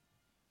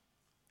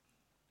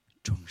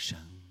钟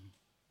声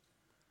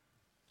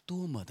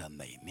多么的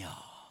美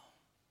妙，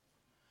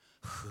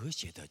和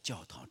谐的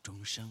教堂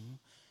钟声，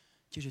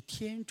就是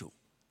天主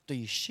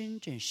对深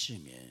圳市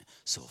民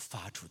所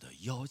发出的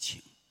邀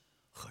请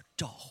和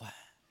召唤。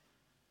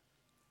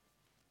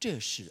这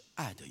是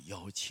爱的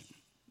邀请，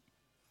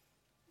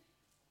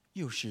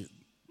又是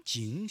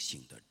警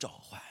醒的召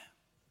唤，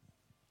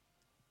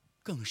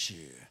更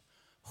是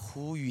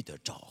呼吁的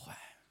召唤，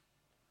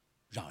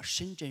让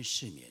深圳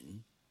市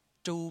民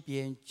周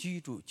边居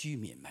住居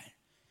民们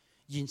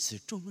因此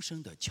钟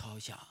声的敲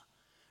响，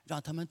让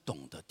他们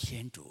懂得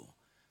天主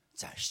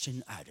在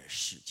深爱着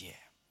世界，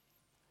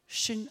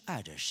深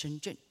爱着深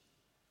圳，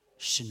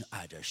深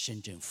爱着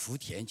深圳福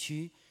田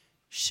区，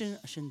深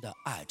深地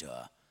爱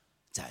着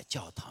在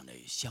教堂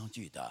内相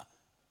聚的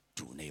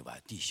主内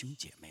外弟兄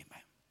姐妹们。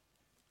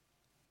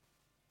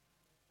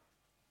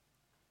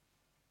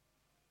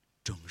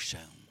钟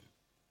声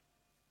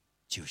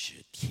就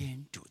是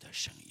天主的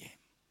声音，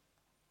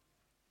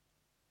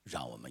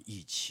让我们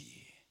一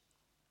起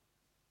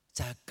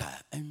在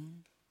感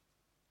恩、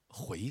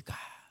悔改、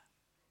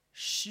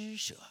施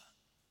舍、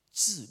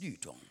自律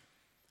中，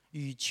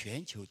与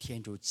全球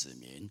天主子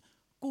民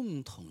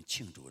共同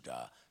庆祝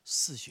着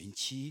四旬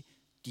期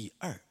第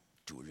二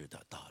主日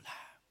的到来。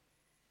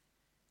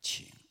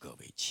请各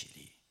位起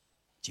立，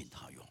进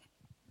堂用。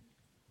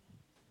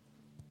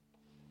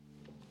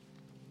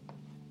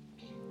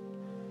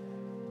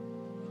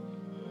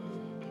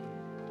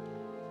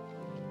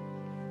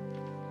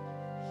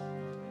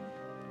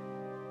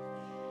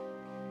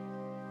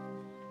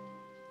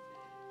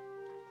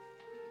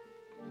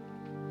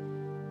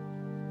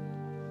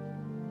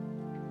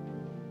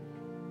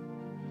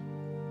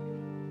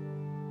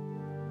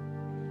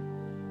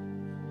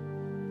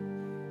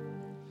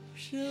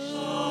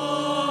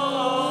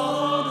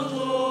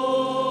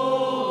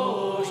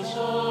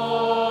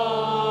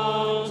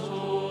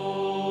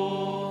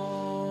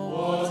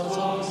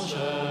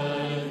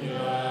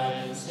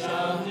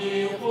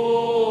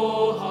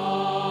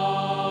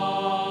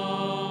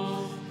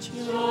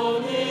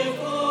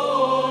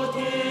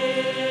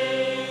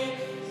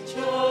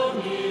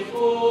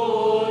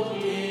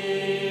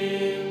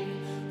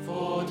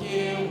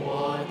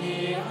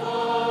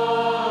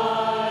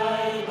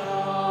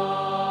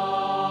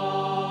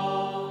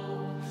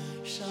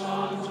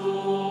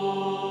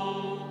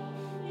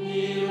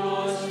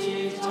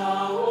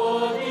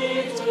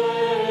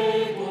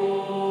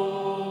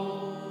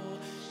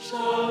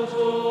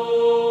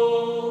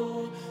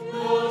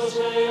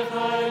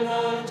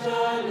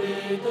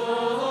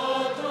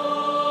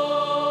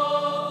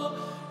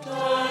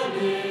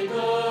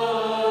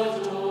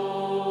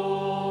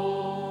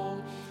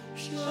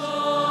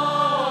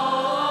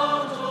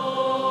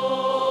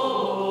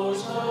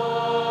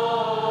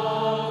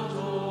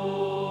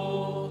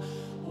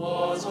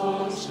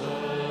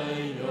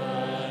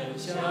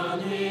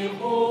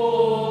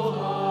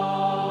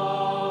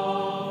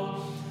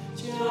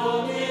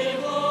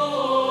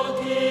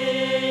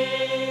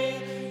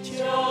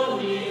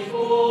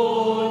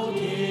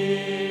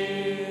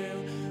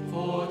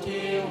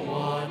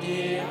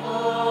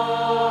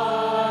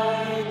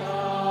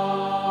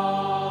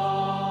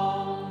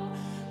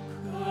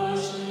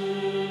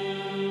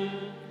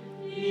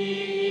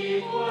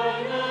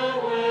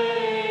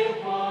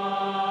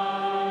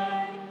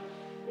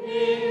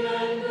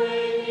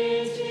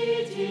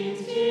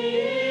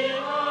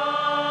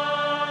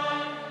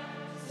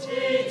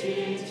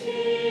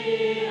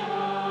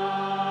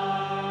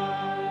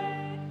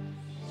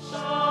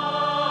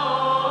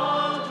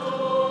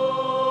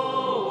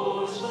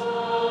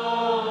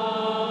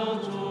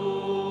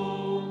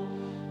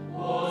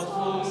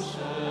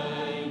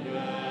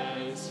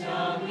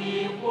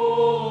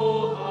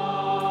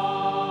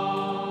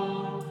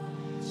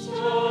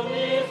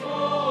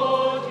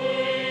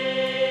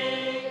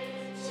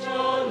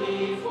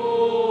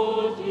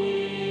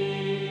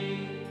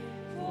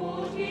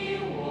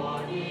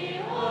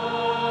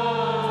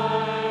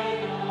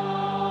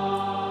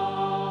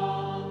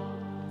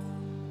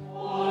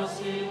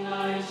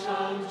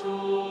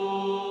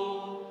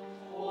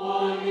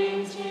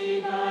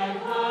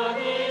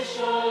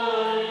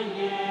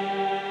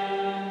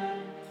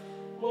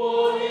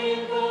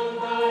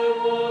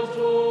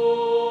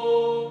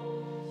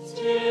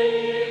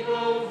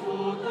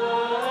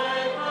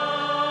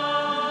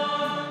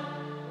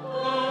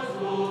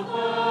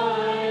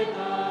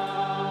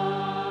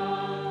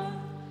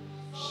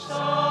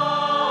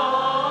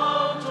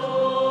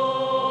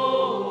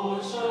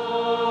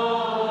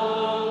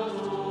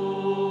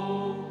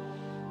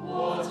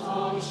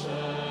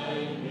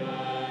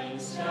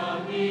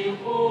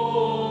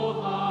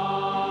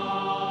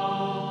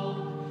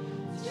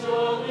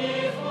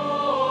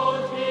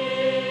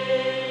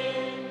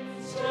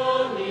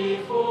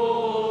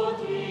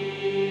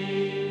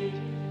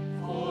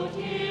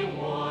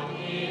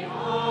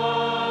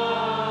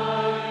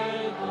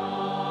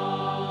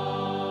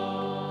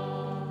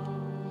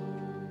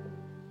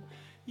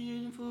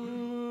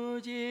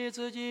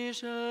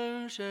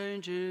圣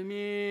神之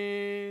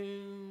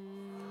名。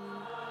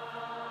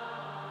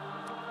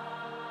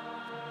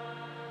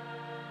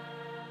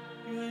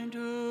愿主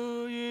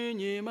与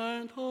你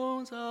们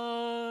同在。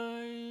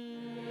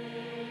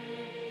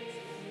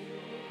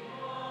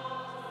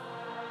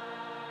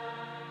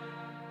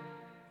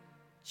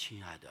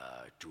亲爱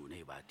的主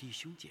内外弟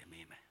兄姐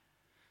妹们，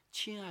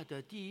亲爱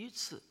的第一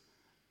次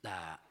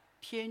来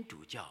天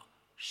主教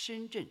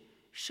深圳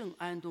圣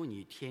安东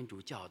尼天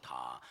主教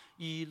堂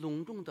以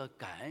隆重的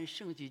感恩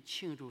圣祭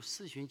庆祝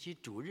四旬期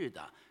主日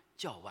的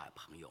教外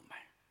朋友们，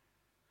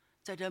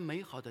在这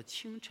美好的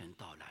清晨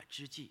到来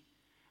之际，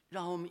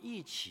让我们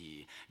一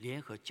起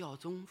联合教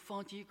宗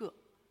方济各，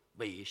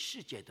为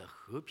世界的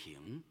和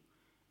平，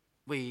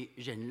为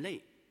人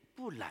类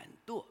不懒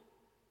惰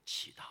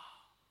祈祷，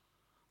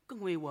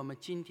更为我们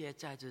今天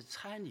在这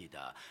参礼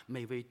的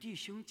每位弟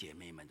兄姐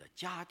妹们的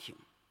家庭、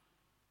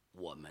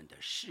我们的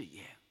事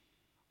业、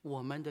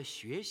我们的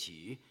学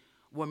习，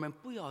我们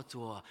不要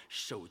做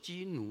手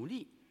机奴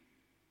隶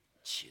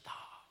祈祷，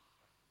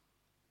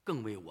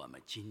更为我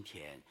们今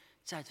天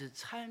在这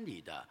参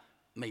礼的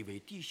每位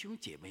弟兄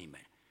姐妹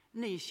们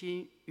内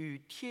心与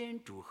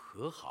天主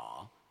和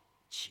好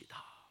祈祷。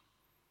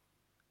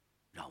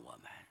让我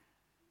们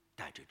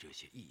带着这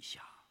些意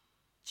向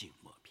静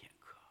默片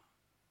刻。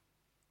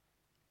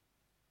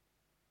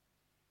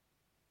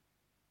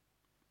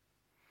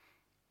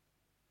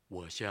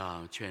我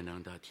向全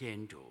能的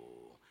天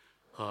主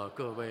和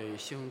各位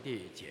兄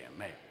弟姐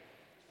妹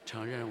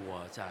承认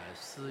我在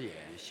思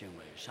言行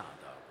为上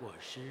的过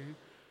失，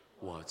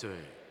我罪，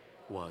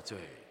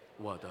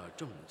我的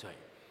重罪。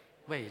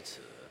为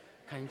此，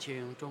恳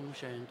请终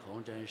身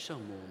童真圣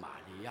母玛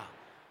利亚、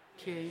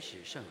天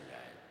使圣人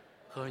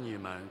和你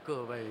们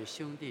各位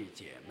兄弟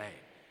姐妹，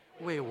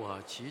为我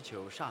祈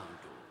求上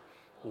主，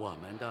我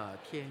们的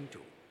天主，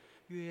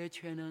越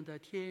全能的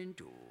天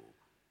主，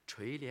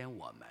垂怜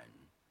我们，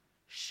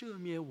赦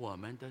免我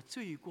们的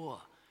罪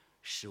过，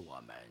使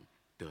我们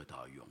得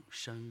到永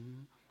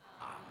生。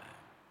阿门。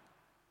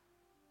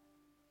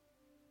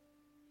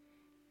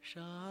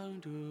上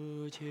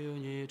主，求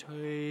你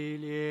垂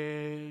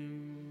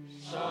怜。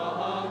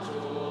上主，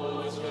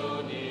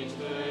求你垂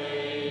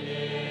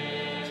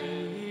怜。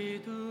基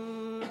督，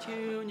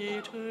求你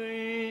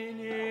垂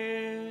怜。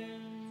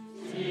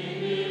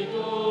基督，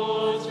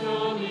求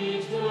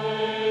你垂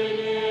怜。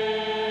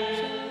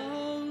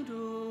上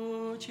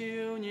主，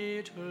求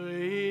你垂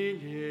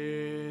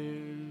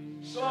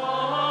怜。上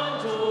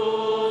主，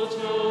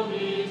求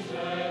你垂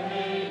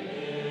怜。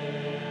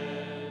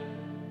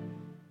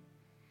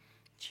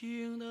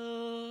请大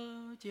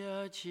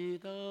家祈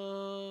祷。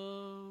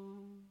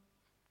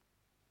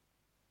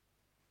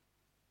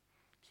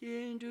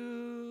天主，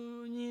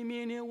你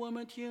命令我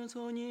们听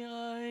从你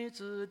爱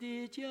子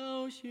的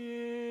教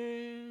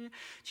训，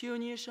求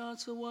你赏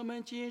赐我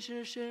们今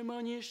世深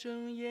蒙你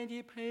圣言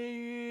的培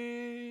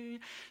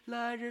育，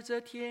来日在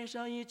天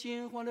上以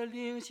金黄的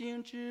灵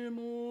性之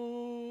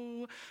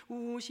母，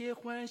无限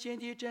欢欣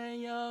地瞻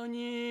仰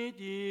你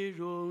的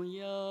荣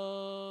耀。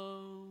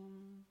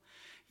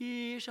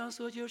以上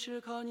所求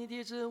是靠你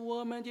的子，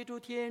我们的主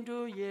天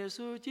主耶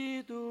稣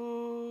基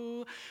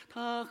督，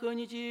他和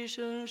你既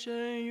生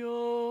生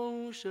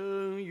永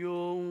生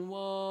永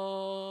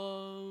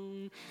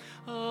王。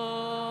阿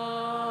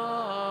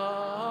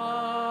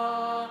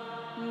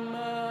门。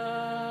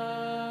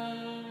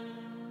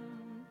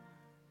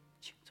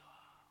请坐。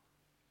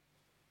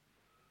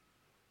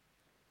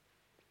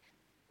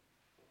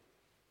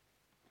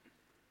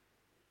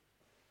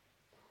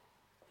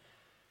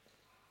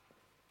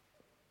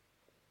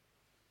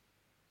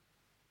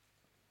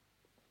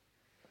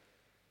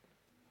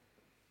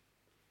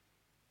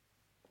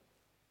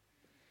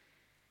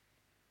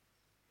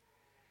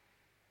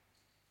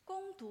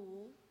恭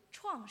读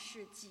创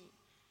世纪。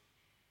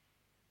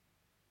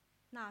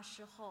那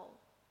时候，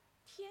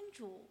天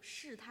主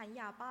试探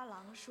亚巴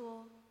郎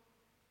说：“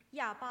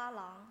亚巴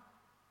郎。”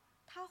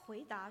他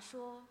回答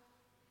说：“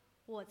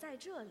我在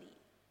这里。”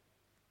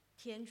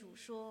天主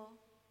说：“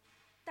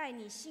带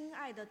你心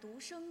爱的独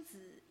生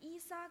子依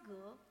撒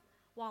格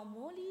往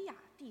摩黎雅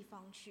地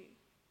方去，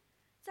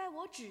在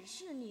我指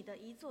示你的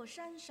一座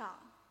山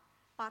上，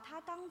把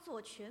他当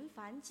作全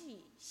燔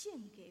祭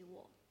献给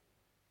我。”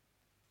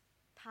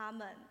他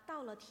们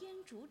到了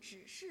天主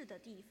指示的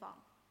地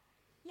方，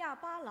亚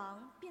巴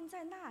郎便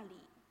在那里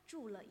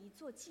筑了一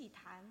座祭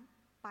坛，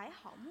摆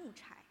好木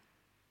柴。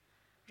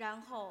然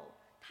后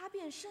他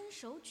便伸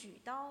手举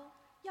刀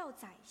要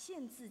宰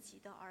献自己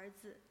的儿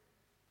子。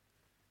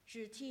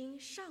只听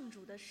上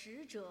主的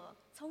使者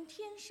从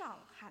天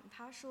上喊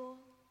他说：“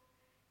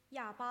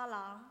亚巴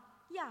郎，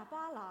亚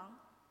巴郎。”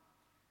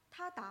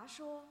他答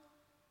说：“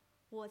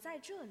我在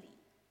这里。”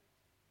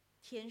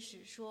天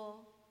使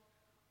说：“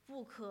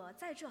不可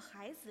在这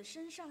孩子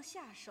身上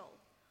下手，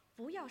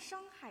不要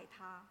伤害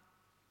他。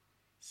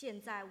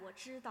现在我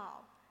知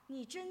道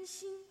你真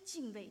心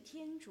敬畏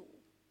天主，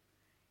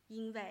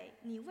因为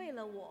你为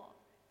了我，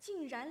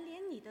竟然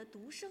连你的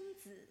独生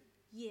子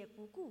也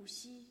不顾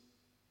惜。”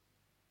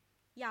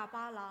亚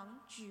巴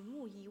郎举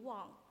目一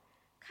望，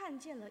看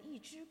见了一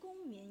只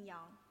公绵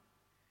羊，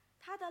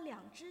它的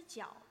两只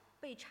脚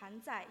被缠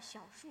在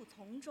小树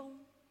丛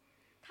中，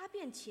他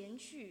便前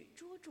去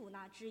捉住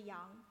那只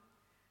羊，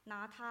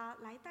拿它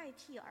来代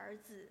替儿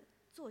子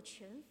做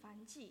全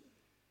燔祭。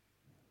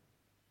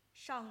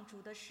上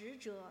主的使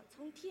者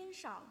从天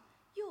上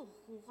又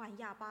呼唤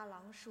亚巴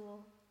郎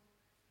说：“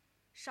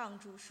上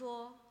主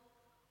说，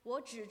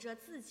我指着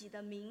自己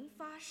的名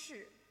发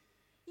誓，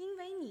因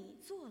为你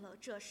做了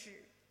这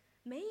事，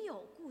没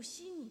有顾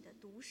惜你的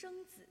独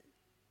生子，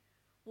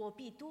我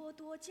必多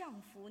多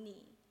降福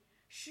你，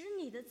使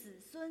你的子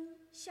孙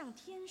像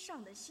天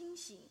上的星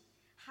星，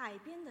海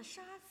边的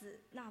沙子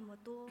那么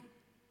多。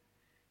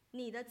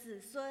你的子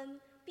孙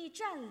必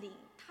占领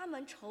他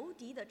们仇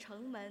敌的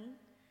城门，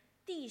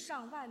地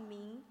上万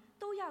民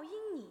都要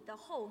因你的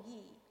后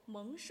裔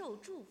蒙受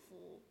祝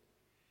福，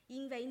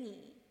因为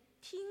你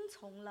听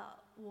从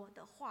了我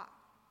的话。”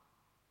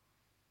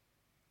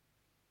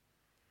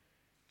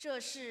这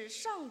是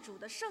上主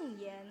的圣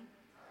言。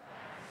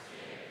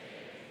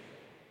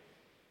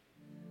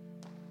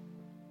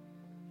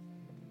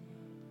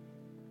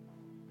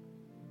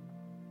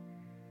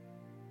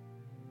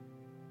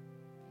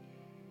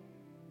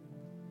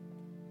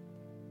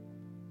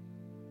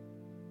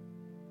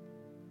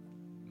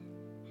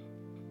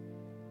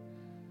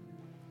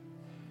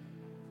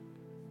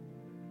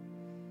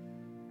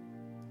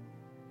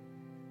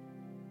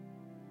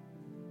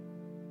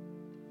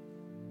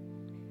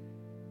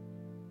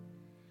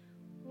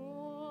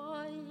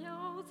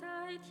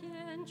在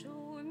天主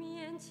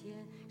面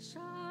前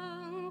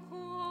生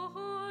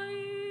活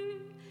于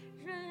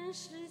人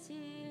世间，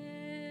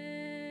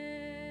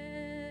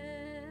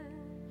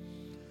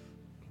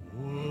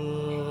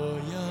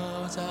我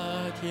要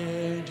在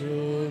天主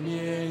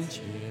面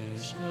前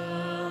生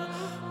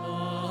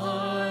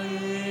活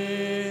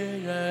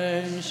于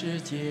人世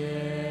间。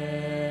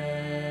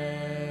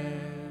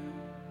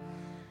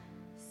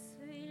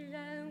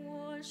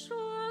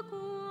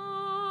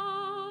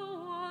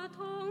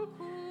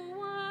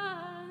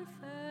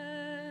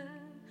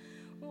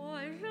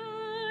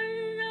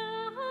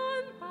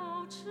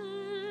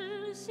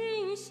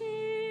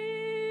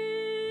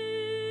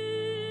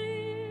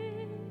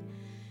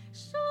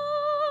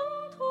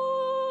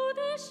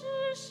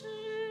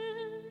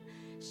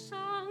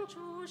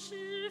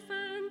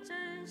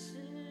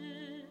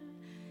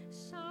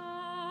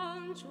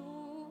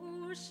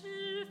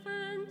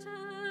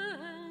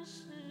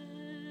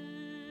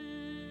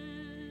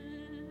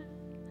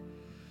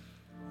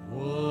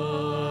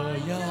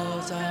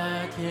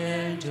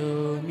天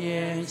主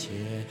面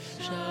前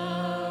生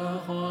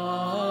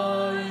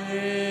活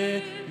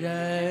于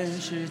人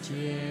世间。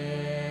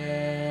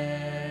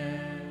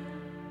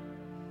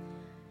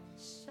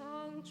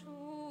上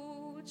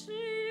主知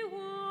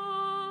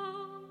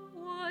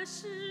我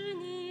是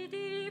你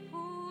的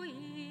仆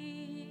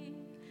役，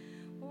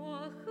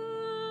我和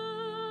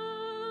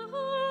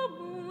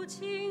母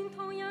亲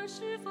同样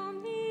侍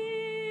奉你。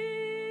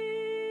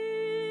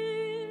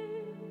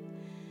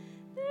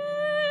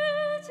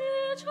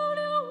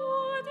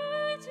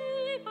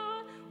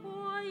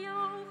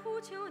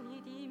求你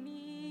的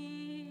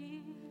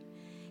名，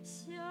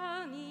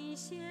向你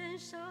献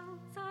上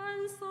赞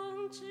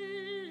颂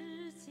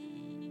之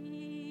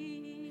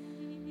祭。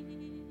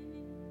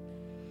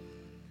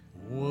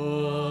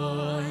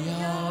我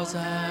要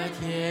在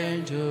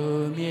天主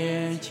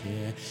面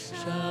前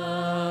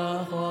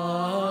生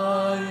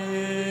活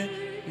于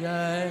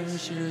人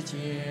世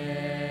间。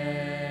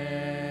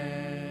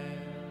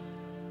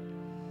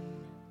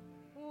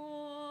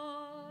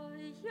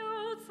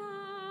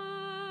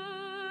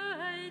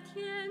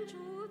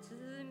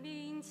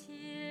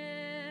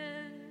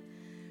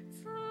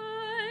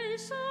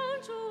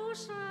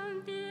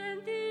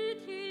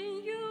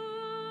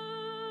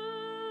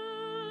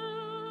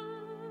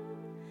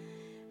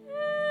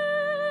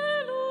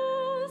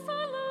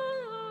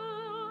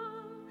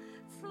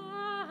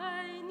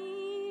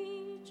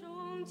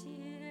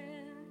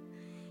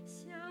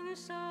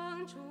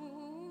上主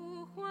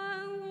还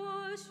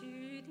我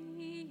许的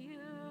愿，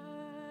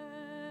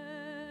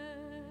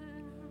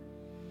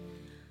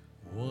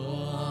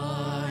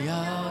我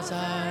要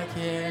在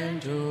天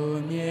主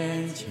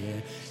面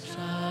前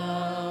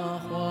生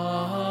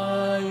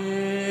活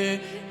于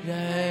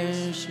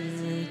人世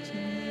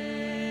间。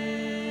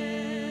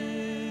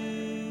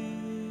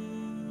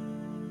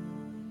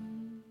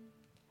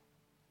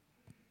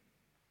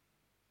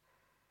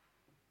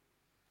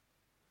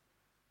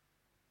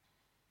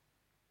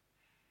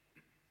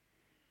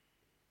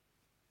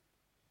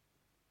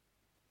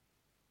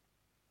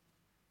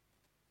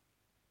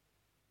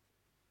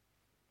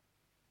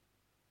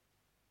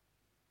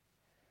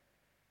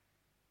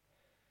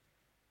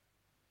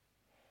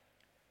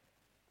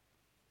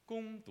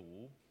恭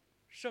读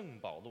圣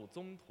保禄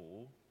宗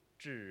徒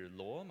致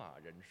罗马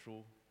人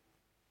书。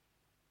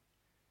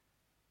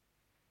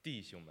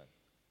弟兄们，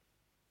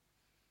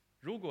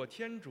如果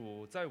天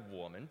主在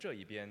我们这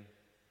一边，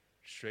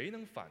谁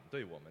能反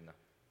对我们呢？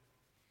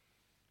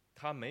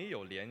他没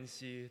有怜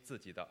惜自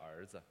己的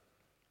儿子，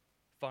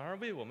反而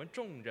为我们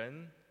众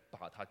人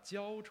把他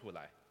交出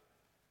来，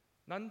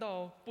难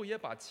道不也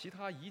把其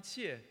他一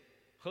切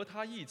和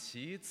他一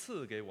起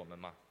赐给我们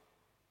吗？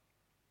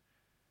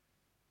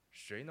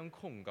谁能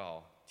控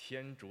告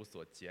天主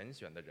所拣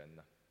选的人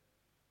呢？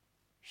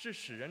是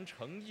使人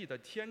成义的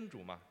天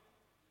主吗？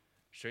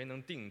谁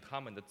能定他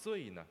们的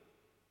罪呢？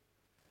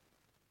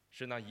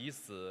是那已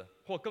死，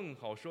或更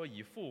好说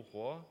已复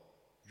活，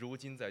如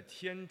今在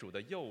天主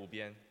的右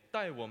边，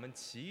代我们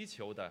祈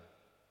求的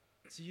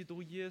基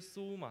督耶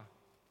稣吗？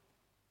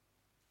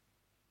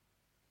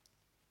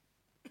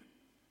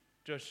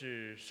这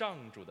是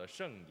上主的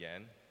圣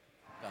言。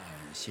感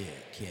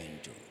谢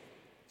天主，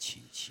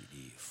请起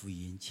立，福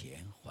音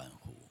前欢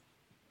呼。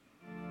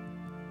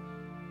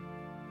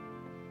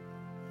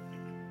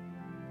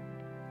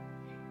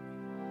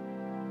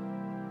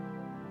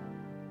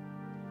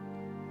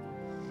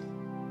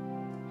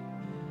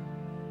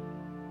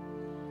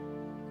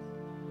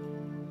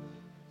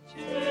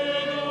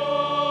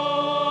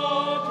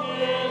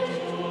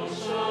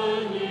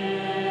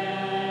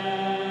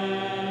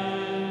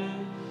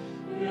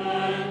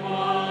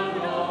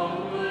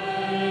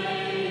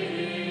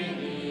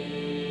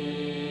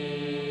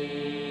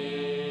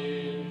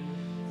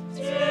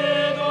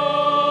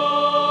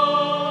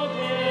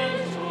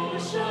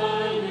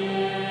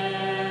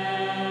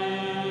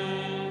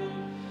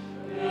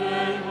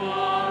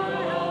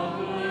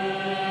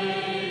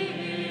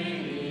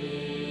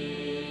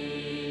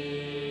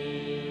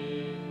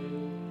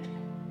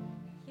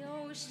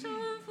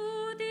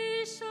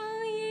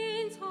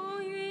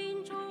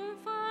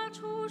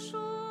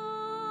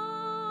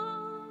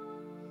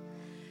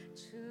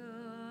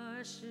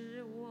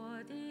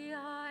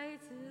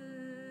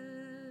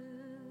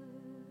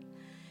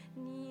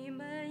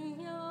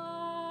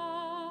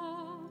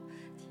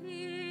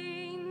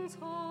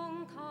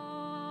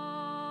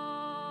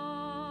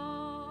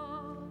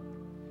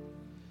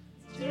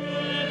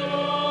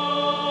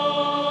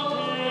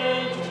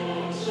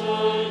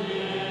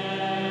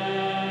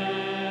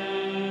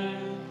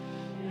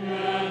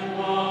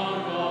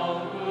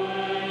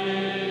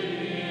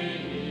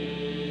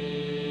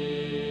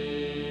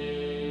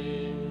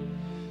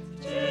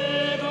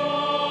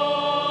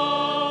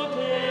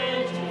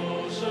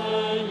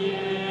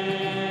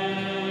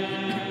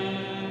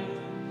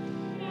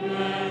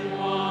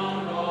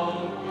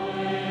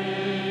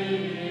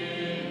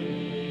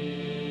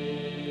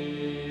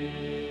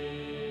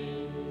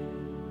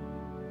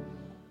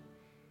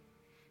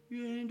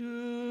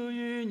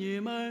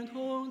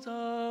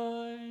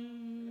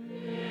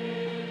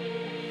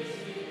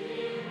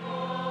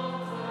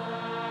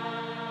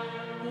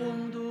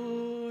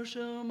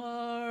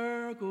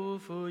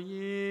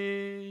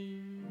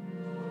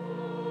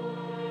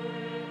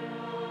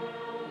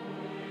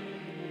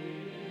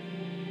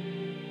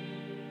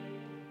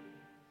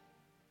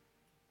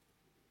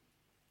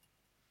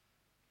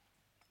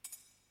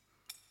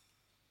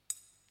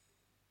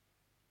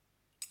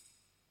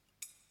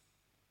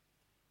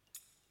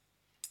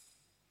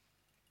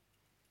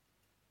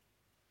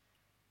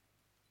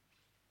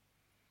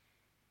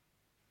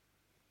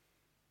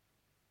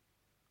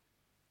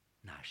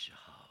那时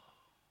候，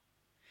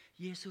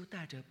耶稣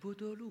带着波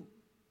多禄、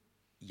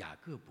雅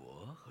各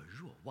伯和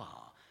若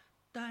望，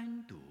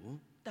单独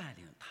带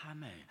领他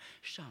们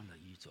上了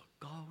一座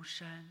高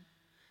山，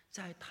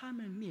在他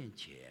们面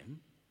前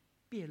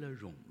变了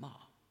容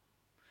貌。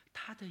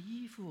他的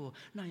衣服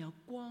那样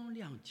光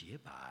亮洁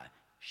白，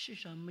世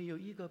上没有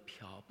一个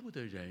漂布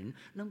的人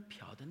能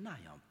漂得那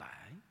样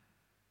白。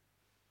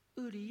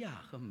厄利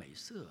亚和美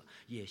色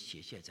也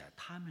斜斜在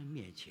他们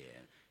面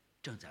前，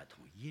正在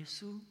同耶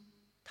稣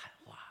谈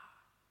话。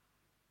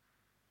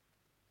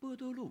波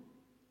多禄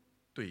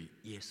对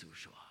耶稣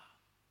说：“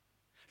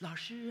老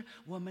师，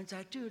我们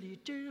在这里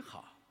真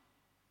好，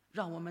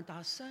让我们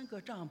搭3个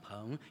帐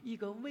篷，一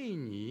个为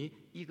你，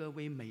一个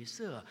为美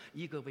色，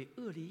一个为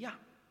厄利亚。”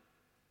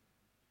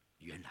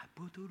原来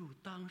波多禄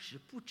当时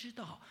不知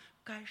道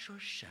该说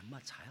什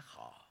么才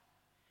好，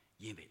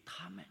因为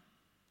他们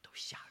都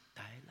吓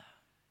呆了。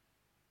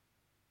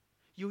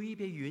有一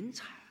片云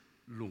彩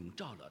笼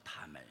罩了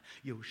他们，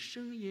有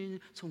声音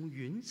从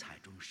云彩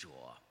中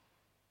说：“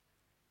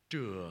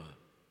这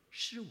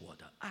是我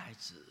的爱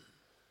子，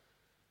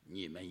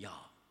你们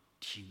要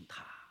听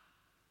他。”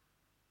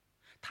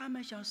他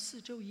们向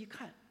四周一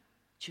看，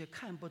却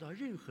看不到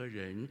任何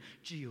人，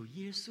只有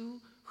耶稣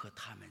和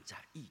他们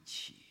在一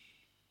起。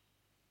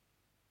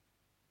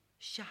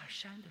下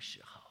山的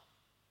时候，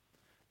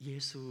耶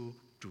稣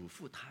嘱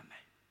咐他们，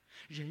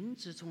人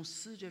子从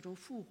死者中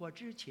复活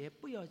之前，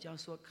不要将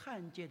所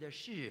看见的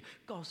事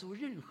告诉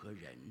任何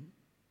人。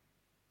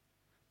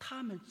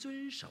他们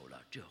遵守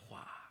了这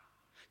话，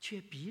却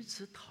彼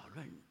此讨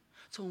论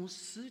从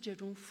死者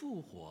中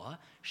复活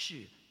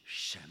是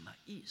什么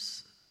意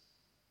思。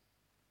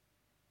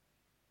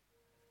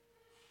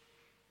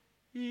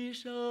以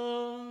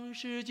上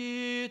是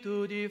基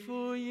督的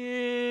福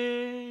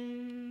音。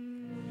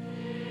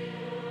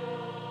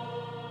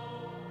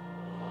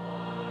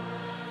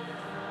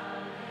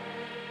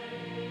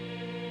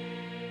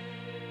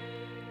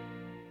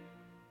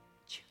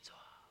请坐。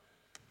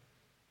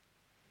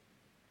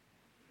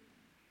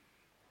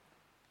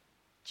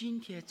今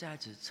天在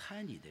此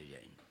参礼的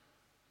人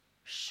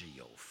是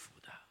有福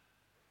的，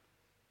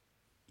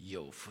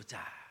有福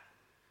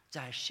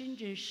在深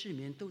圳市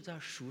民都在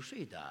熟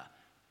睡的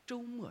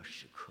周末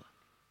时刻，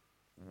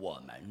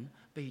我们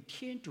被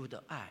天主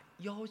的爱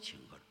邀请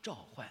和召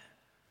唤，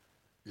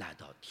来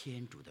到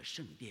天主的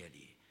圣殿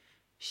里，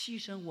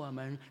牺牲我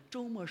们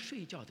周末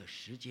睡觉的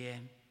时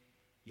间，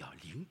要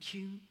聆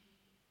听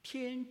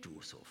天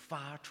主所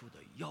发出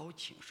的邀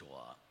请，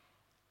说：“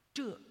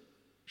这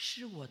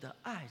是我的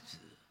爱子，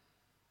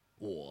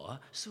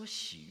我所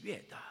喜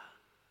悦的，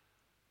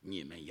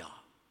你们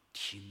要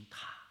听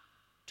他。”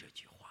这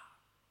句话，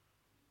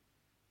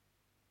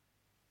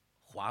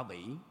华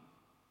为、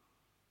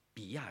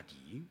比亚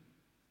迪、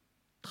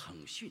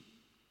腾讯、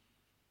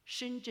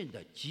深圳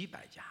的几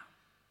百家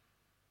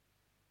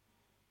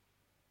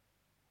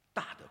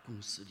大的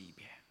公司里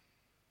边，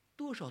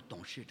多少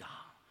董事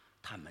长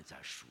他们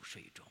在熟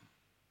睡中。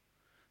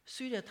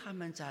虽然他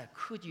们在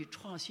科技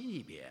创新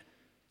里边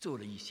做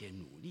了一些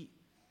努力，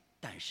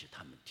但是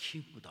他们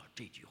听不到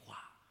这句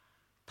话，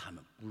他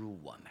们不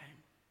如我们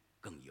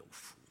更有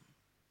福。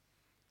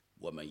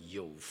我们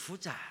有福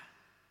在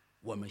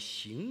我们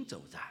行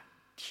走在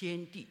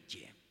天地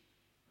间，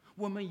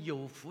我们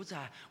有福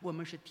在我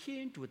们是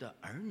天主的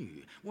儿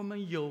女，我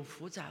们有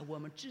福在我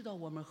们知道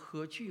我们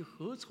何去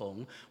何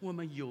从，我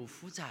们有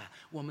福在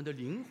我们的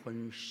灵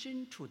魂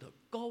深处的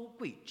高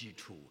贵之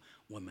处，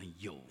我们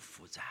有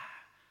福在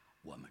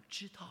我们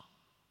知道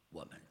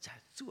我们在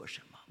做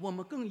什么，我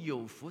们更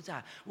有福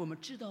在我们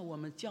知道我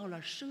们将来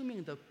生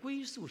命的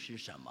归宿是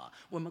什么，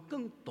我们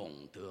更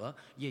懂得，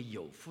也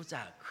有福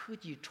在科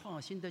技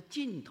创新的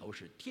尽头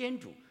是天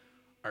主，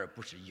而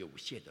不是有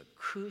限的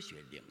科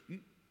学领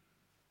域。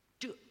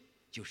这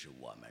就是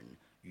我们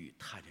与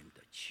他人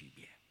的区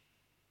别。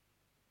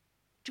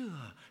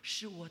这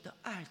是我的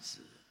爱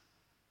子，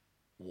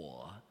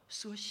我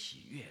所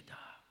喜悦的，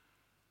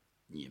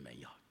你们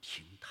要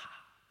听他。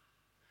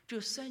这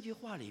三句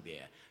话里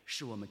边，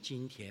是我们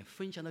今天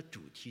分享的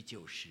主题，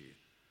就是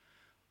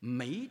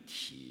媒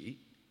体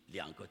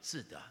两个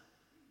字的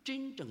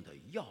真正的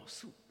要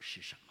素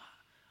是什么。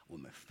我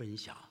们分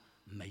享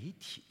媒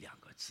体两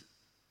个字。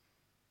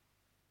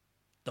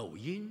抖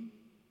音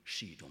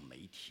是一种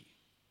媒体，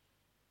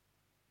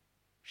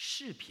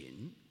视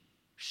频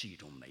是一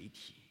种媒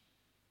体，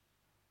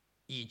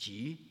以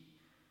及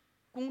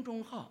公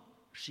众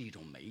号是一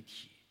种媒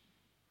体，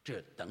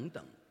这等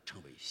等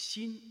称为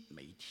新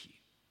媒体。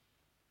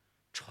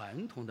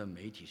传统的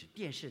媒体是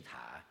电视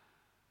台，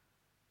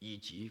以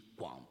及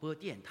广播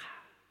电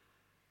台，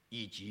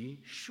以及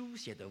书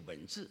写的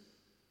文字、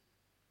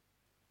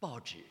报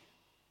纸、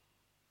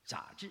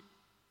杂志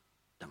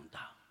等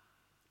等，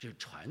这是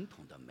传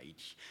统的媒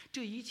体。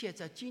这一切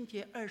在今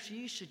天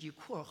21世纪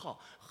括号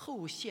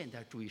后现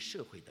代主义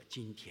社会的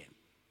今天，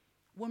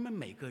我们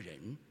每个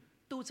人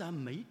都在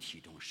媒体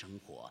中生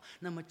活。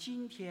那么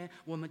今天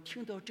我们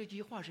听到这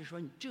句话是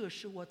说：“这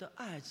是我的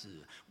爱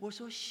子，我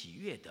所喜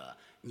悦的，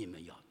你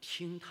们要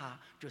听他。”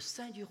这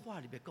三句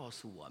话里边告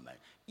诉我们，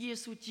耶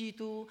稣基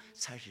督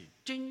才是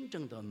真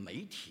正的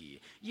媒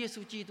体。耶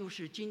稣基督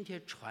是今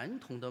天传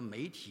统的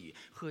媒体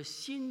和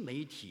新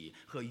媒体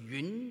和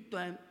云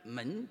端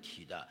媒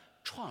体的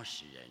创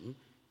始人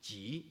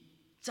及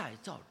再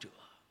造者。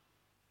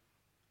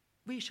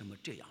为什么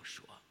这样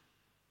说？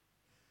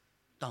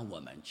当我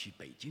们去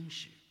北京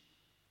时，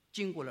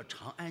经过了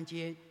长安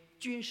街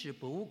军事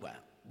博物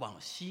馆往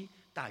西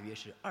大约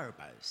是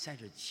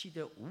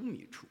237.5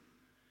米处，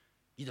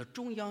一个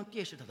中央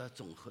电视台的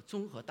综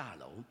合大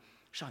楼，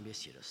上面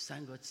写了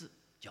3个字，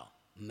叫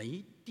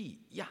梅地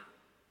亚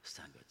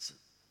3个字。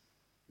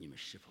你们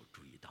是否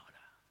注意到了？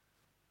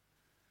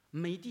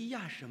梅地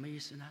亚什么意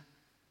思呢？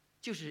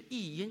就是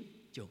译音，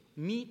就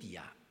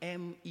media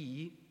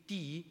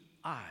MEDIA，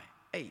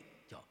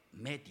叫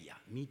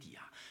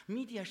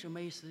media。media 什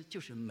么意思？就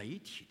是媒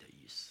体的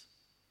意思。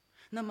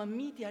那么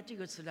media 这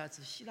个词来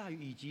自希腊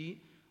语以及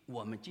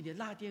我们今天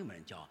拉丁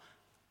文叫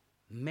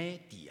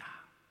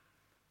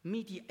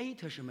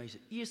media。mediator 什么意思？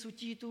耶稣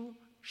基督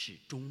是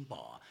中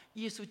保，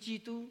耶稣基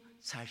督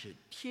才是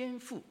天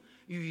父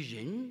与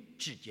人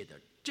之间的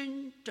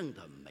真正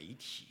的媒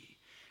体。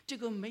这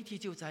个媒体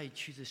就在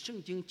取自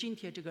圣经今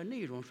天这个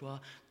内容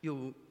说，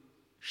有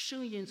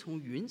声音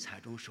从云彩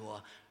中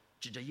说，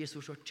指着耶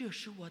稣说：“这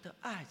是我的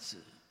爱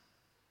子，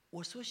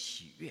我所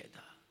喜悦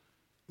的，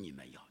你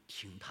们要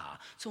听他。”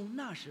从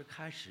那时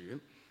开始，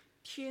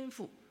天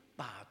父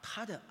把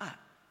他的爱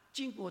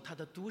经过他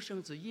的独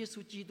生子耶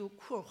稣基督（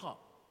括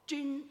号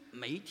真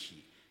媒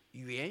体、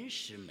原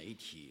始媒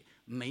体、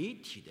媒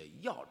体的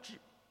要旨）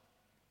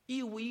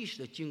一五一十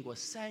的经过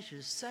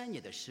33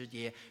年的时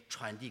间，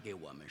传递给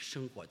我们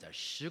生活在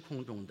时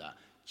空中的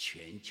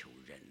全球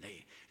人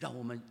类，让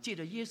我们借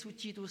着耶稣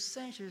基督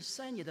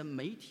33年的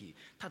媒体，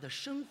他的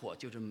生活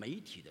就是媒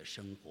体的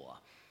生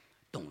活，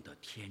懂得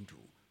天主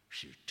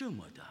是这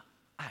么的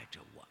爱着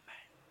我们。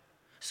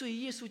所以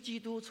耶稣基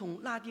督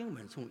从拉丁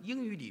文、从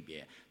英语里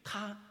边，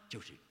他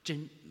就是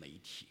真媒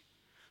体。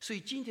所以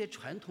今天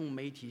传统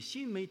媒体、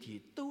新媒体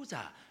都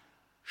在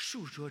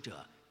述说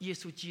着耶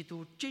稣基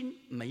督真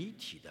媒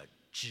体的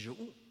职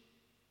务、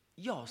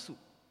要素、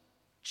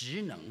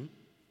职能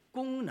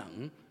功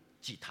能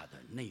及它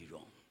的内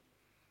容。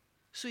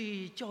所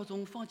以教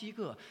宗方济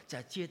各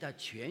在接待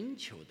全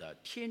球的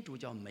天主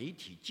教媒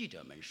体记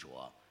者们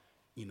说，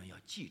你们要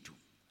记住，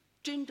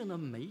真正的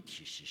媒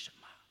体是什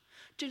么？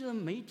真正的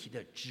媒体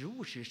的职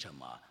务是什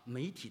么？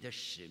媒体的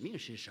使命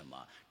是什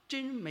么？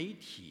真媒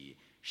体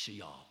是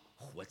要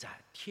活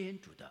在天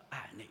主的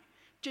爱内，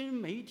真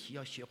媒体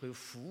要学会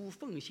服务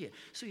奉献。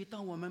所以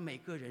当我们每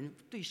个人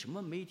对什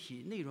么媒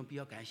体内容比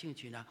较感兴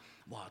趣呢？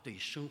对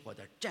生活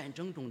在战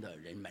争中的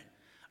人们，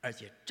而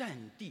且战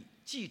地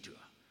记者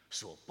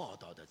所报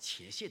道的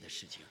前线的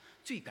事情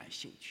最感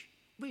兴趣。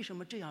为什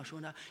么这样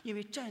说呢？因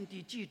为战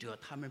地记者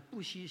他们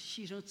不惜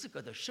牺牲自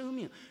个的生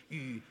命，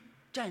与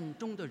战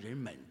中的人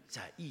们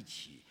在一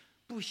起，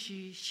不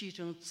惜牺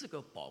牲自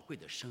个宝贵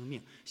的生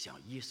命，像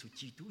耶稣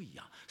基督一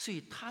样。所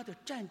以他的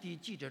战地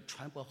记者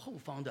传播后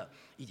方的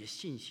一些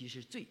信息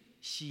是最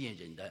吸引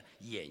人的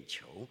眼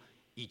球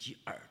以及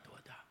耳朵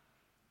的。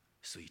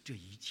所以这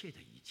一切的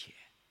一切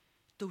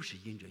都是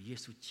因着耶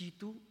稣基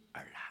督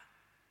而来。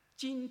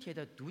今天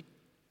的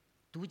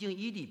读经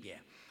一里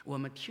边，我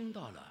们听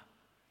到了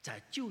在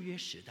旧约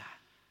时代，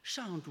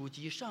上主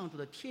及上主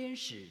的天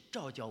使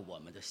召叫我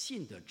们的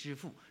信的之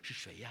父是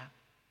谁呀？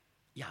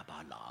亚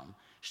巴郎。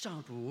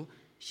上主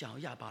向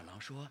亚巴郎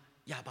说：“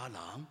亚巴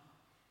郎，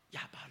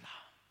亚巴郎。”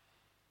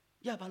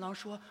亚巴郎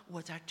说：“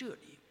我在这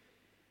里。”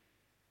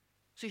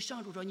所以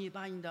上主说：“你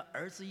把你的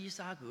儿子依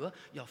撒格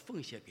要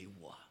奉献给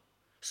我。”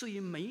所以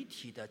媒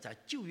体的在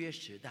旧约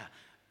时代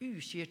预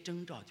先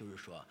征兆就是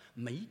说，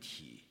媒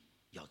体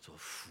要做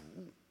服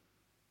务，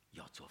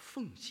要做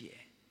奉献，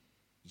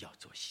要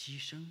做牺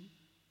牲，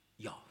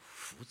要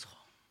服从。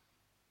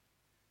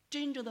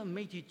真正的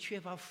媒体缺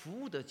乏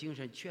服务的精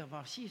神，缺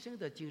乏牺牲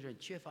的精神，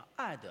缺乏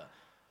爱的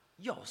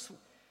要素，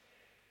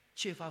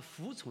缺乏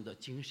服从的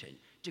精神，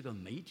这个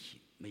媒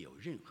体没有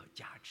任何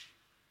价值。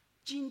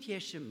今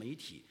天是媒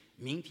体，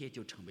明天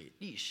就成为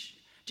历史，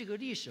这个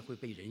历史会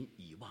被人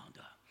遗忘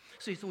的。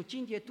所以从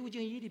今天读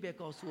经一里边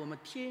告诉我们，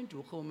天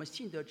主和我们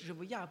信德之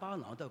父亚巴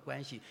郎的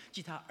关系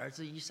及他儿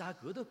子依撒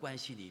格的关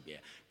系里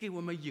边，给我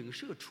们影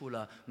射出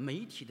了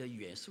媒体的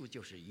元素，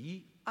就是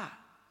一爱，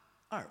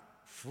二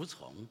服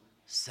从，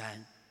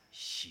三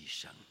牺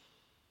牲。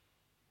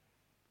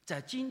在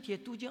今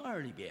天读经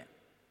二里边，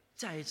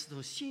再一次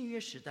从新约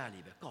时代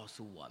里边告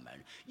诉我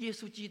们，耶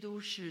稣基督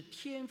是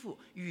天父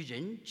与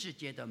人之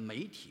间的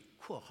媒体（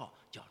括号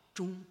叫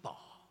中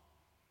保）。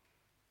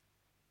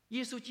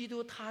耶稣基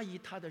督他以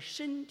他的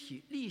身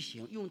体力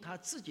行，用他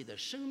自己的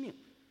生命，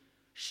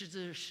十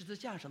字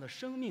架上的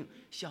生命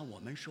向我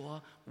们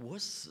说：我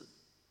死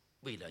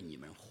为了你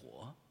们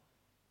活，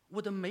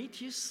我的媒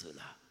体死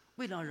了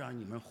为了让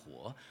你们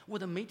活，我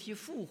的媒体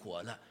复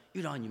活了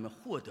又让你们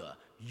获得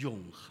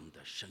永恒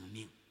的生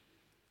命。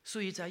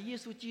所以在耶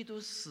稣基督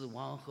死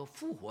亡和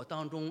复活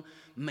当中，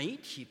媒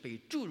体被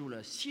注入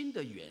了新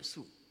的元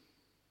素，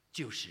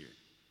就是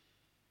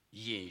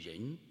引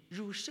人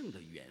入圣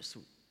的元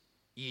素，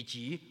以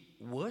及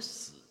我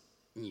死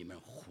你们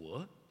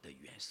活的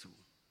元素。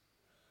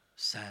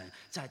三，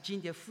在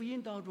今天福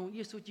音当中，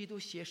耶稣基督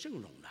写圣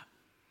容了，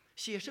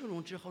写圣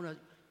容之后呢，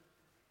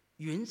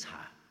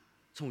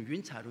从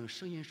云彩中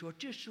声音说：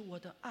这是我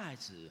的爱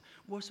子，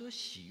我所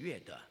喜悦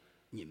的，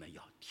你们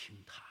要听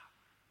他。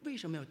为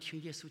什么要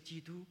听耶稣基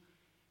督？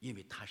因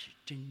为他是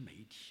真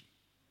媒体。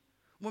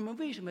我们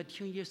为什么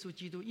听耶稣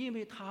基督？因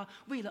为他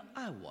为了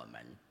爱我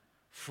们，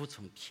服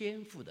从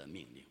天父的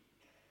命令。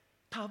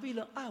他为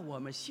了爱我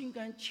们，心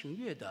甘情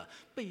愿地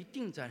被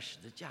钉在十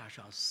字架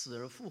上，死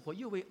而复活。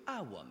又为爱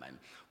我们，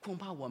恐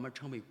怕我们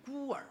成为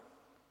孤儿，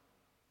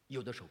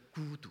有的时候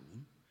孤独，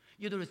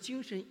有的时候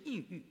精神抑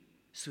郁。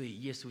所以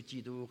耶稣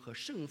基督和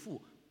圣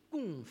父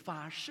共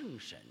发圣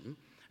神，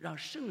让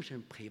圣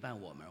神陪伴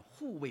我们，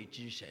护卫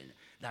之神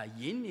来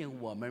引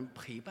领我们，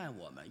陪伴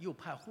我们，又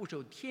派护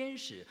守天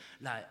使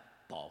来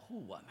保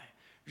护我们，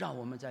让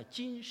我们在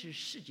今世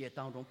世界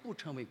当中不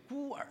成为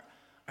孤儿，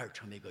而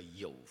成为一个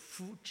有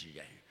福之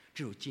人。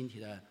只有今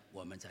天的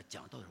我们在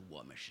讲到的，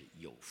我们是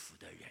有福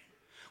的人。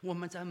我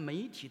们在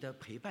媒体的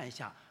陪伴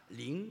下，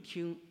聆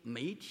听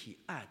媒体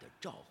爱的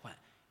召唤，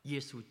耶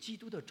稣基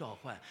督的召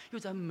唤，又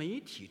在媒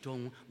体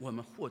中我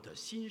们获得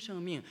新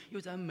生命，又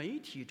在媒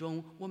体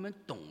中我们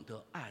懂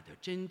得爱的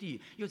真谛，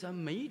又在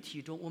媒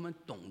体中我们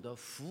懂得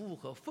服务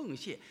和奉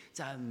献，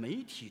在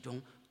媒体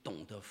中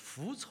懂得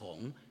服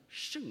从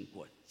胜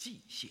过祭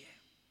献。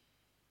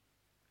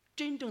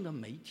真正的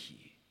媒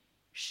体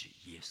是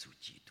耶稣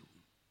基督。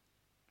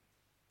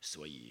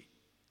所以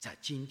在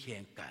今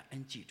天感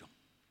恩祭中，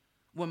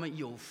我们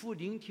有福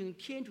聆听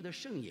天主的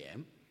圣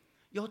言，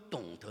要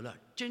懂得了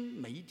真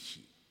媒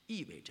体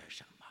意味着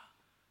什么。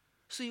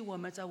所以我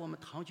们在我们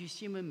堂区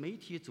新闻媒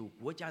体组、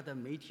国家的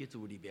媒体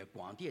组里边，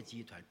广电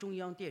集团、中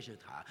央电视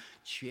台、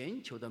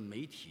全球的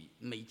媒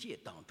介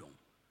当中，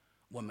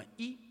我们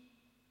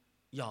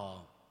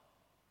要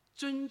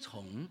遵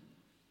从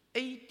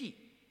AD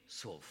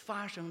所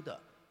发生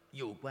的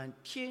有关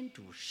天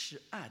主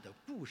示爱的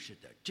故事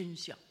的真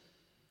相，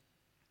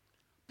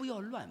不要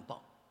乱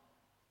报，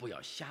不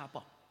要瞎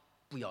报，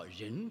不要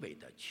人为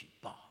的去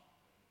报。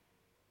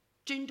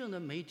真正的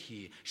媒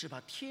体是把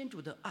天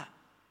主的爱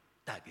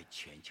带给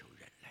全球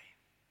人类。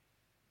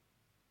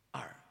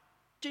二，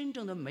真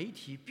正的媒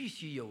体必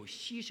须有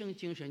牺牲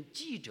精神，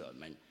记者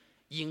们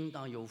应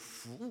当有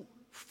服务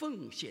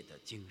奉献的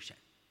精神。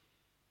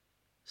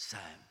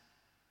三，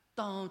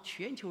当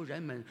全球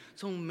人们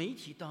从媒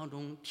体当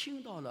中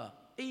听到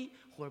了 A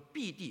或者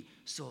B 地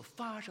所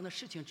发生的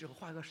事情之后，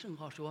画个圣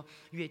号说：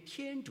愿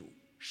天主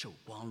受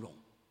光荣，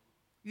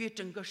愿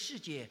整个世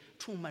界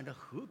充满着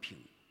和平，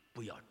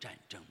不要战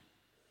争，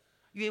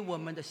愿我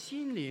们的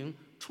心灵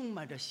充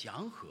满着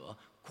祥和、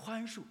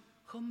宽恕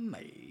和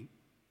美，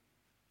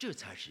这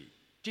才是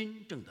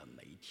真正的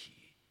媒体。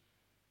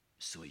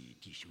所以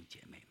弟兄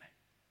姐妹们，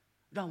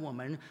让我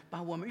们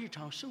把我们日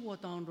常生活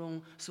当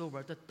中所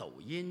玩的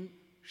抖音、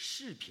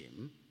视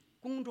频、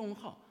公众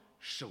号、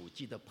手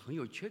机的朋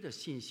友圈的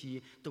信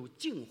息都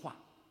净化、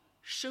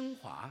升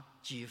华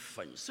及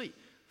粉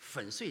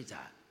碎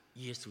在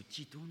耶稣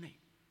基督内，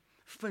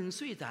粉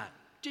碎在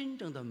真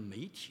正的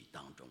媒体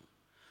当中，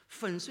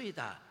粉碎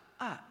在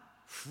爱、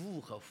服务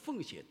和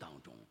奉献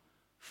当中，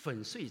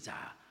粉碎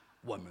在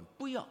我们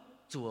不要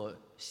做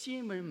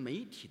新闻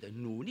媒体的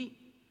奴隶，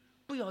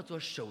不要做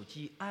手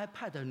机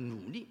iPad 的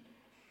奴隶，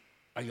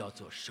而要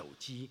做手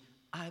机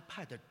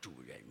iPad 的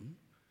主人。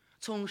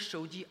从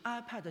手机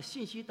iPad 的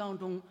信息当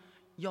中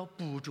要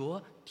捕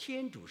捉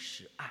天主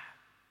是爱，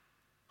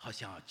好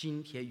像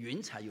今天云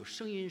彩有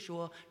声音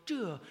说：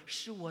这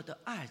是我的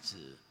爱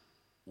子，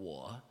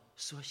我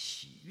所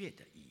喜悦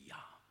的一样。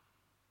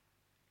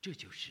这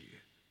就是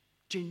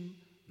真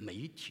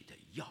媒体的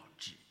要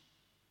旨。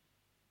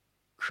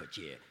可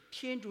见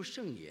天主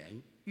圣言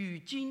与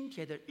今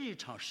天的日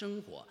常生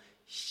活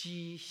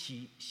息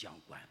息相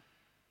关。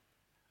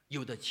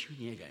有的青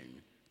年人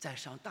在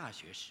上大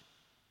学时，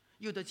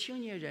有的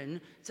青年人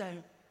在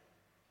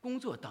工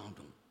作当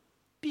中，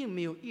并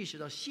没有意识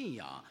到信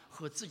仰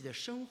和自己的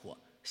生活、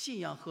信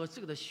仰和自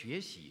己的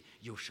学习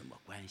有什么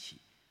关系。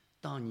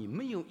当你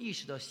没有意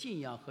识到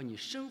信仰和你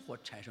生活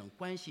产生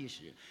关系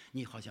时，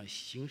你好像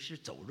行尸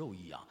走肉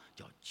一样，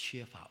叫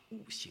缺乏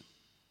悟性，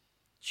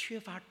缺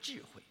乏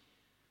智慧，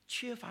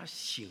缺乏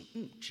醒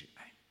悟之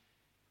恩。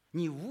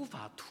你无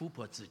法突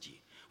破自己，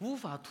无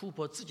法突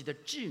破自己的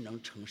智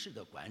能城市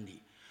的管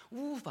理，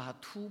无法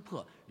突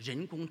破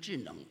人工智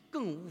能，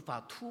更无法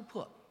突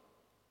破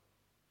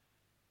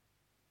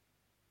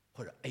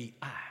或者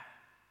AI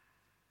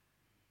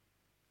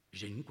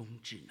人工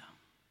智能。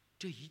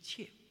这一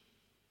切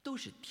都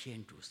是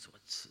天主所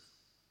赐。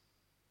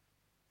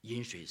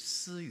饮水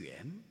思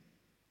源，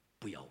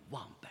不要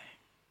忘本。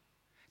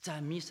在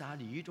弥撒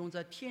礼仪中，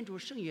在天主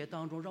圣业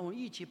当中，让我们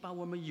一起把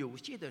我们有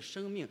限的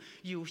生命、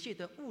有限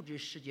的物质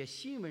世界、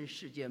新闻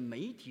世界、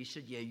媒体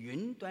世界、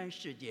云端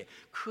世界、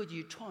科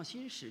技创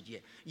新世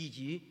界以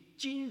及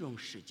金融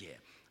世界，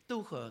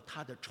都和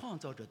他的创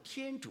造者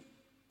天主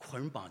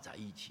捆绑在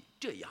一起，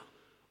这样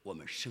我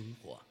们生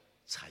活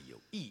才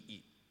有意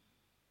义。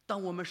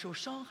当我们受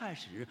伤害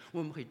时，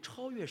我们会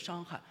超越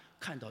伤害，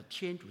看到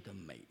天主的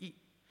美意。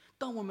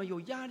当我们有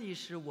压力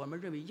时，我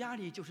们认为压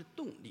力就是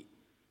动力。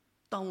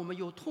当我们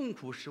有痛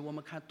苦时，我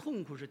们看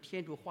痛苦是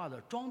天主化了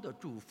妆的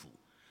祝福。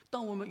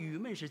当我们郁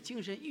闷时、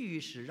精神抑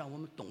郁时，让我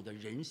们懂得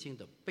人性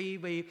的卑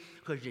微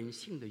和人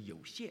性的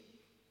有限。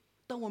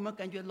当我们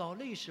感觉劳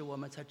累时，我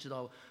们才知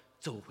道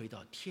走回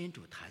到天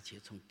主台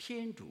前，从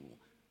天主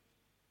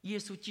耶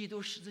稣基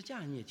督十字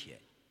架面前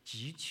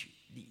汲取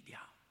力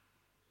量。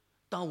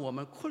当我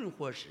们困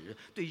惑时，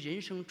对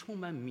人生充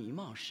满迷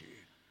茫时，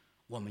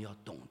我们要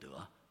懂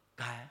得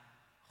该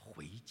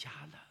回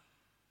家了。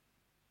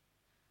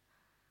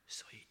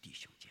所以弟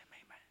兄姐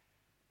妹们，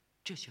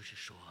这就是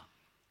说，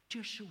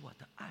这是我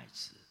的爱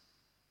子，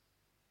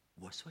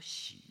我所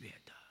喜悦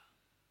的，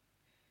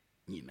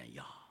你们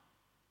要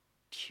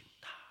听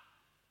他。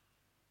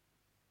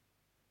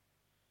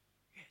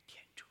愿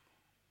天主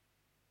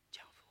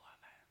降福我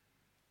们。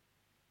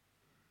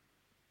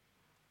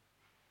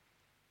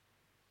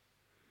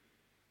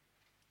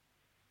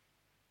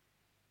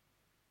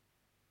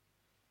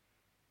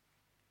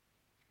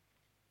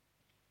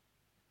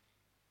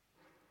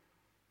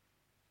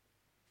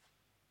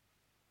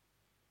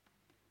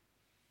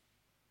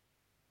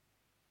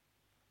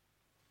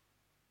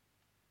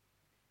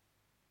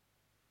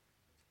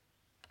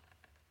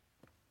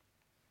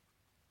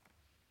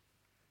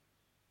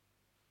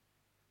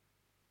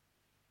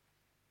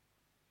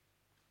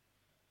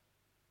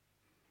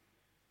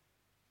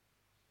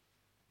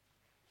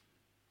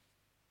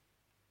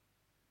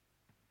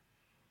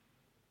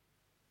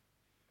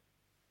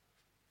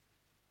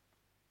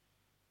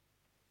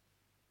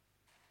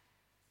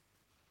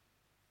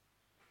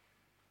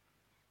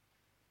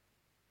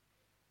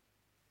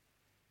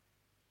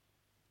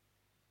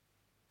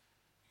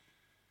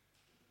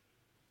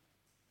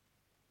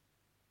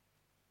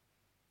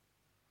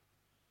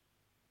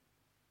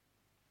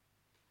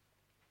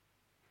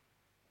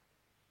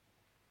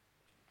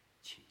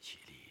请起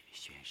立，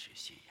宣誓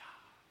信仰。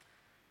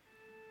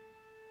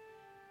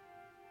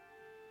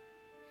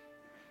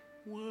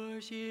我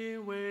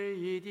心唯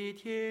一的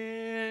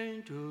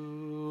天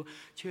主，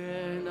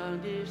全能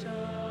的上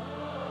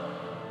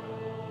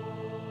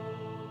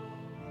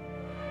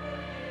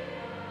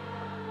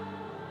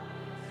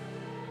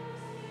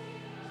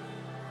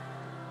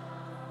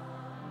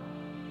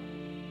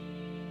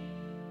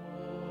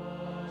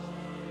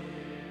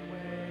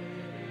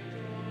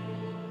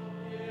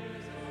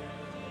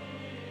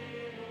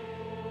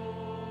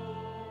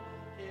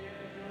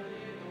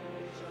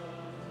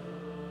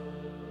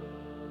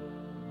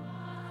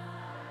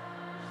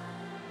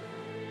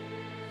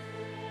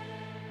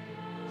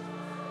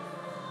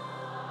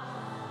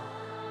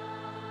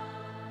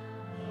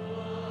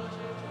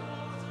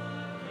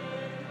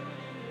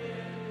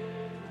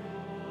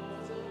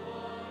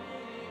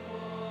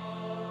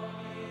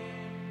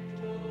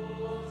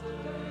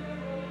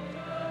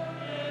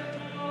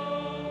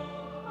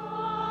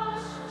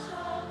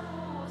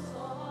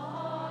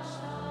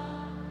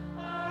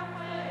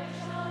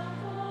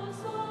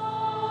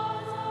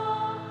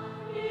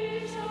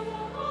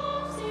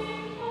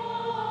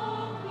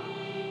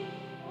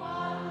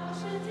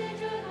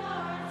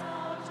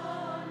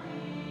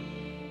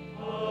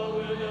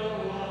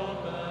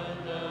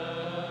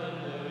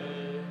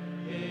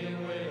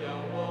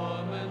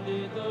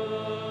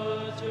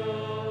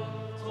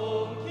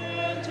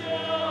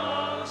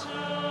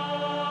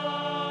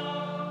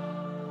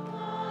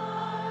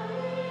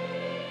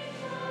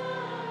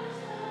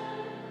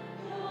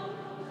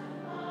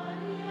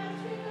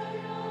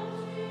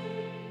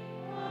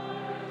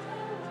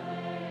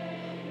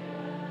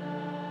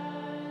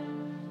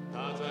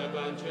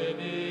却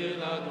比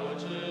拉多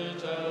之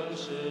正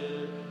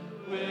是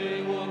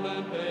为我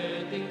们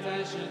被钉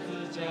在十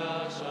字架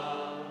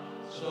上，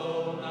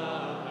受难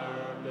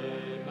而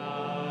被埋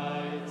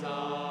葬。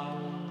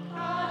他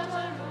正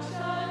如圣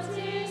经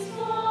所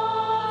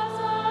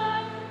在，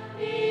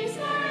第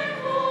三日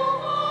复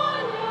活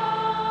了。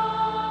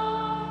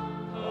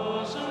他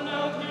升了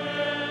天，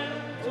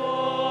坐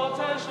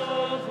在圣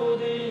父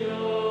的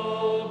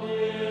右边。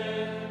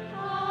他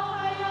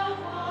还要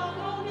光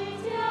荣地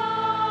将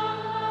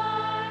来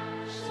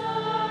审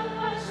判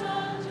生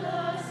者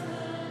死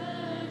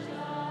者，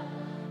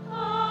他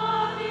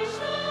的圣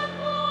父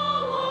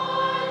万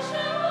事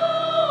无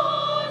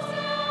疆。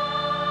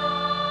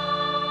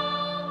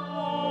我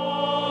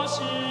心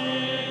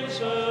深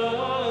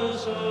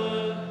深，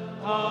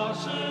他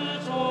是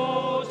主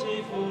既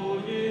赋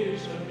予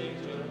生命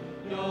者，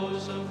由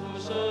圣父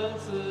圣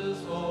子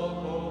所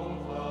供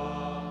发。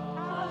他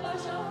和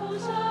圣父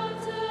圣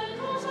子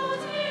同受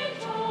敬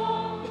重，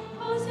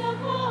同享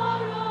光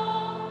荣。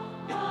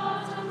他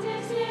曾见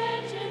先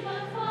知们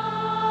发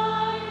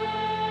言。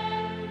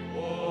我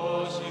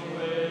心为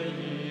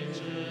一至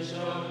圣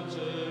之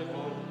风，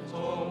从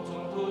中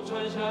途传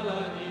下了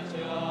你教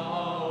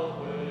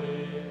诲。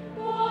我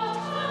承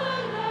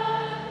认，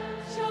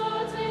受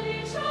罪的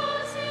伤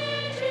心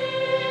只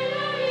有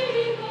一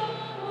个，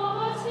我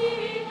期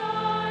待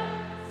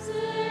死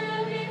人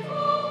的复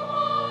活，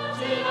最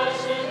爱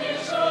是你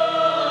生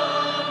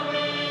命。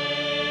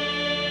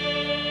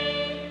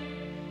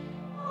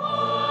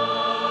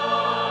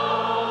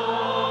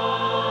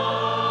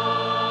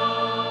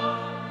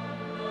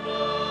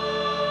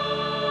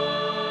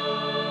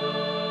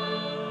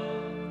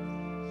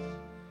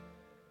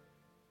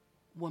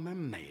我们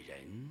每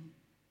人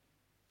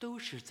都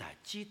是在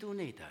基督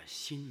内的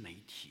新媒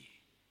体，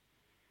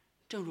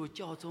正如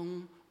教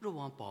宗若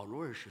望保禄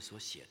二世所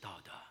写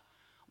到的，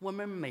我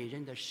们每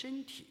人的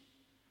身体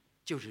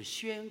就是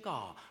宣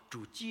告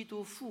主基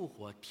督复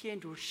活、天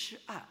主施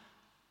案、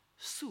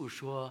诉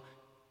说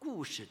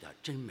故事的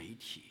真媒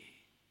体。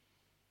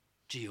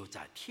只有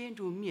在天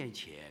主面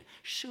前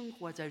生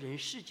活在人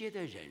世间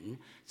的人，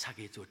才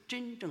可以做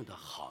真正的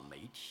好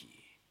媒体。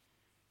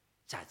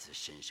在此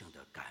神圣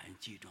的感恩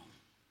祭中，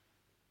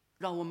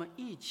让我们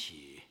一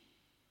起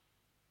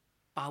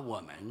把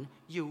我们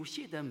有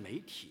限的媒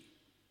体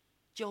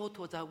交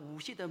托在无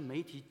限的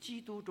媒体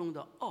基督中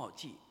的奥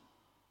迹，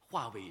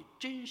化为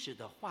真实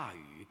的话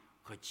语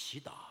和祈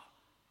祷，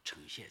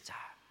呈现在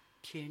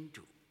天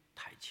主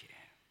台前。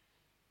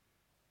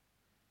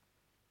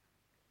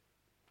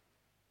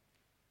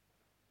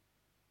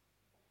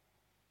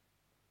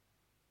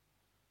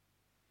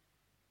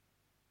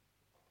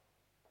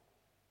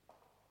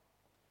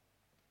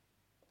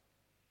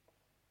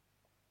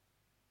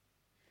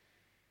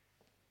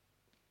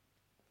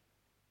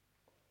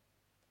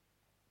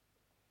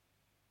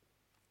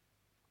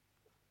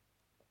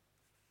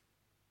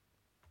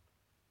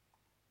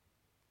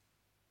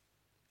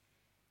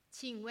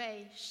请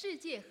为世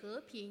界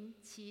和平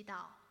祈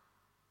祷。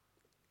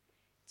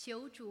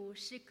求主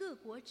使各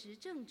国执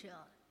政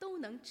者都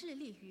能致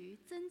力于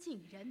增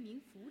进人民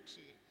福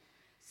祉，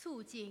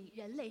促进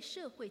人类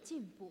社会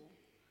进步，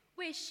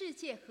为世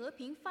界和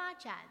平发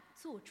展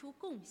做出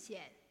贡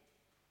献。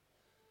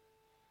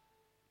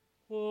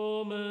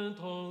我们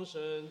同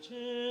声祈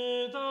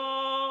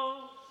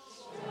祷。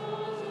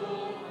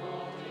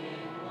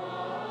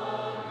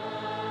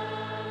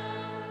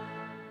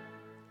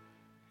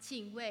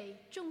请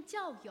为众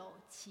教友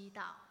祈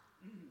祷。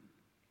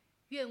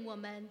愿我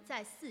们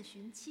在四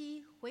旬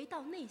期回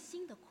到内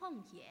心的旷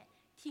野，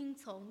听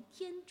从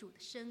天主的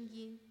声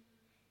音，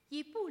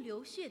以不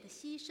流血的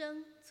牺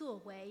牲作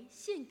为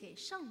献给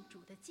上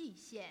主的祭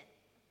献。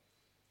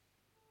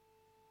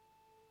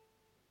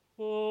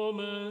我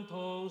们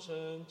同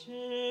声祈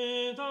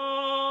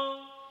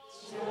祷，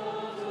求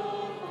主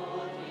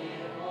福听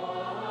我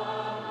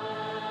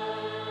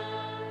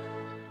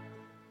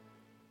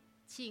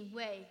们。请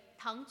为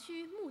堂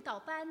区慕道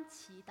班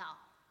祈祷，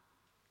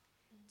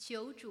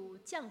求主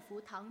降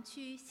福堂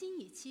区新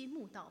一期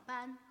慕道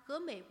班和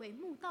每位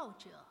慕道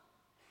者，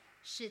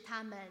使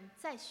他们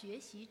在学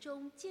习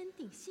中坚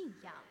定信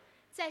仰，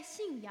在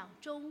信仰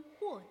中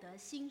获得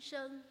新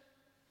生。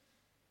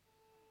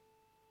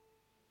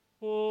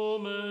我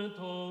们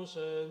同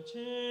声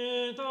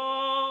祈祷，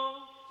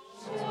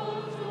求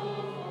主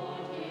福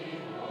听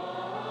我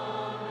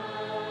们。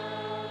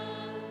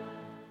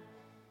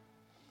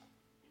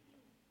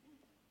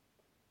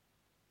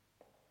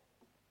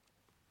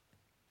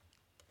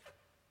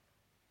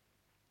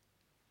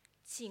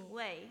请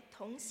为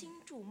同心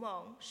筑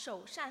梦、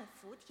首善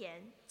福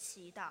田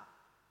祈祷。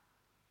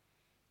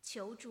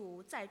求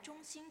主在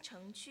中心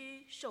城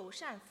区首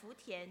善福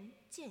田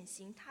践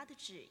行他的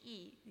旨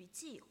意与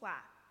计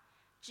划，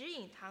指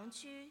引堂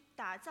区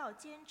打造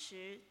坚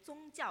持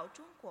宗教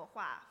中国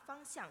化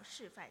方向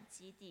示范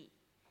基地，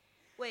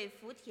为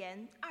福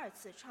田2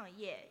次创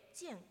业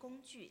建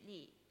功聚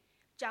力，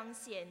彰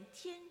显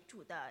天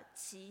主的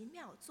奇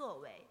妙作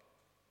为。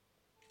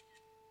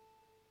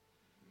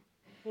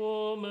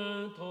我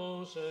们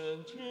同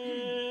声祈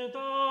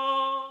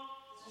祷，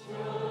求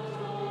主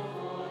福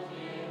听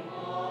我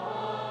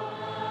们。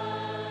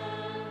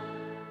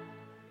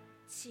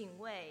请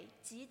为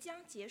即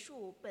将结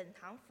束本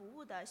堂服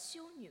务的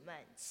修女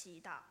们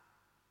祈祷，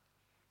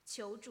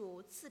求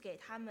主赐给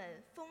他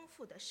们丰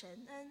富的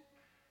神恩，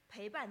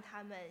陪伴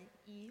他们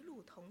一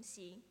路同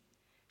行，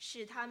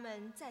使他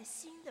们在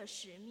新的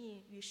使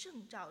命与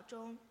圣召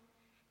中，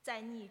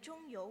在你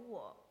中有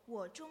我，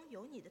我中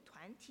有你的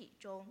团体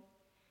中，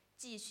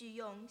继续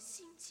用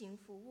辛勤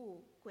服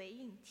务回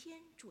应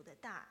天主的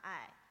大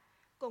爱，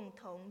共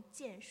同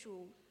建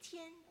树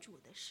天主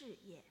的事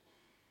业。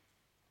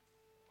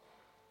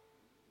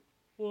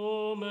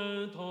我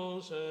们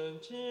同声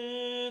祈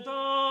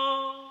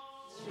祷，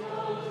求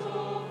主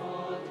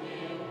福听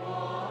我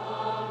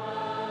们。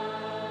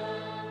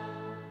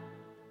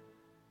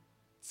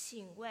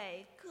请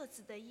为各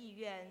自的意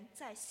愿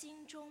在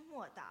心中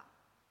默祷。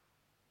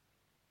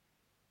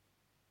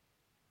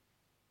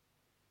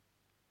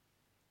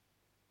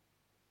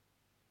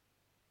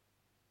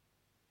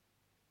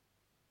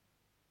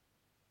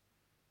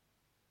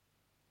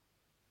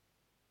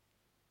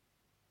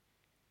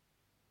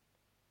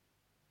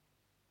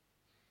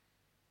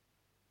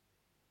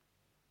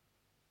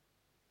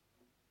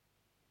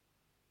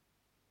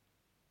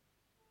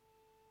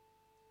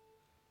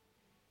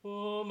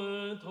我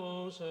们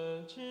同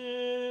声祈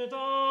祷，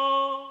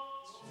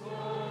求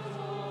主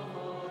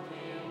福听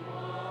我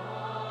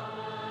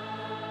们。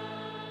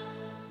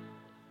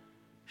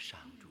上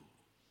主，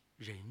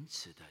仁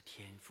慈的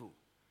天父，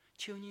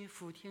求你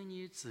俯听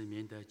你子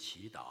民的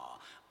祈祷，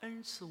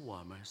恩赐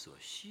我们所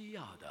需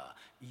要的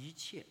一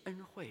切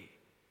恩惠。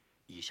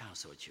以上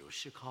所求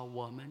是靠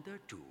我们的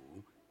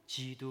主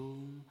基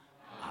督。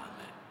阿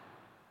门。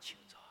请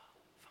坐，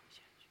奉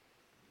献去。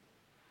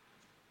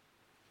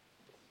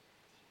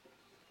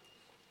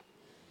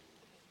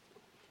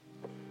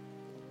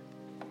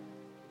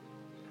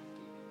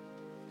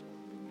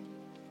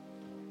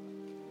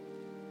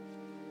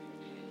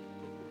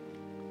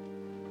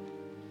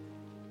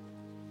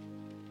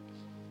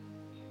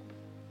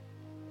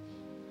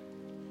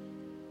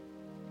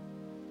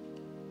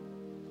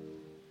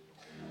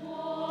我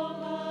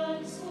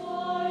们所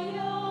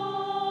有，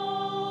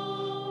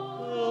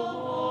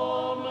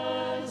我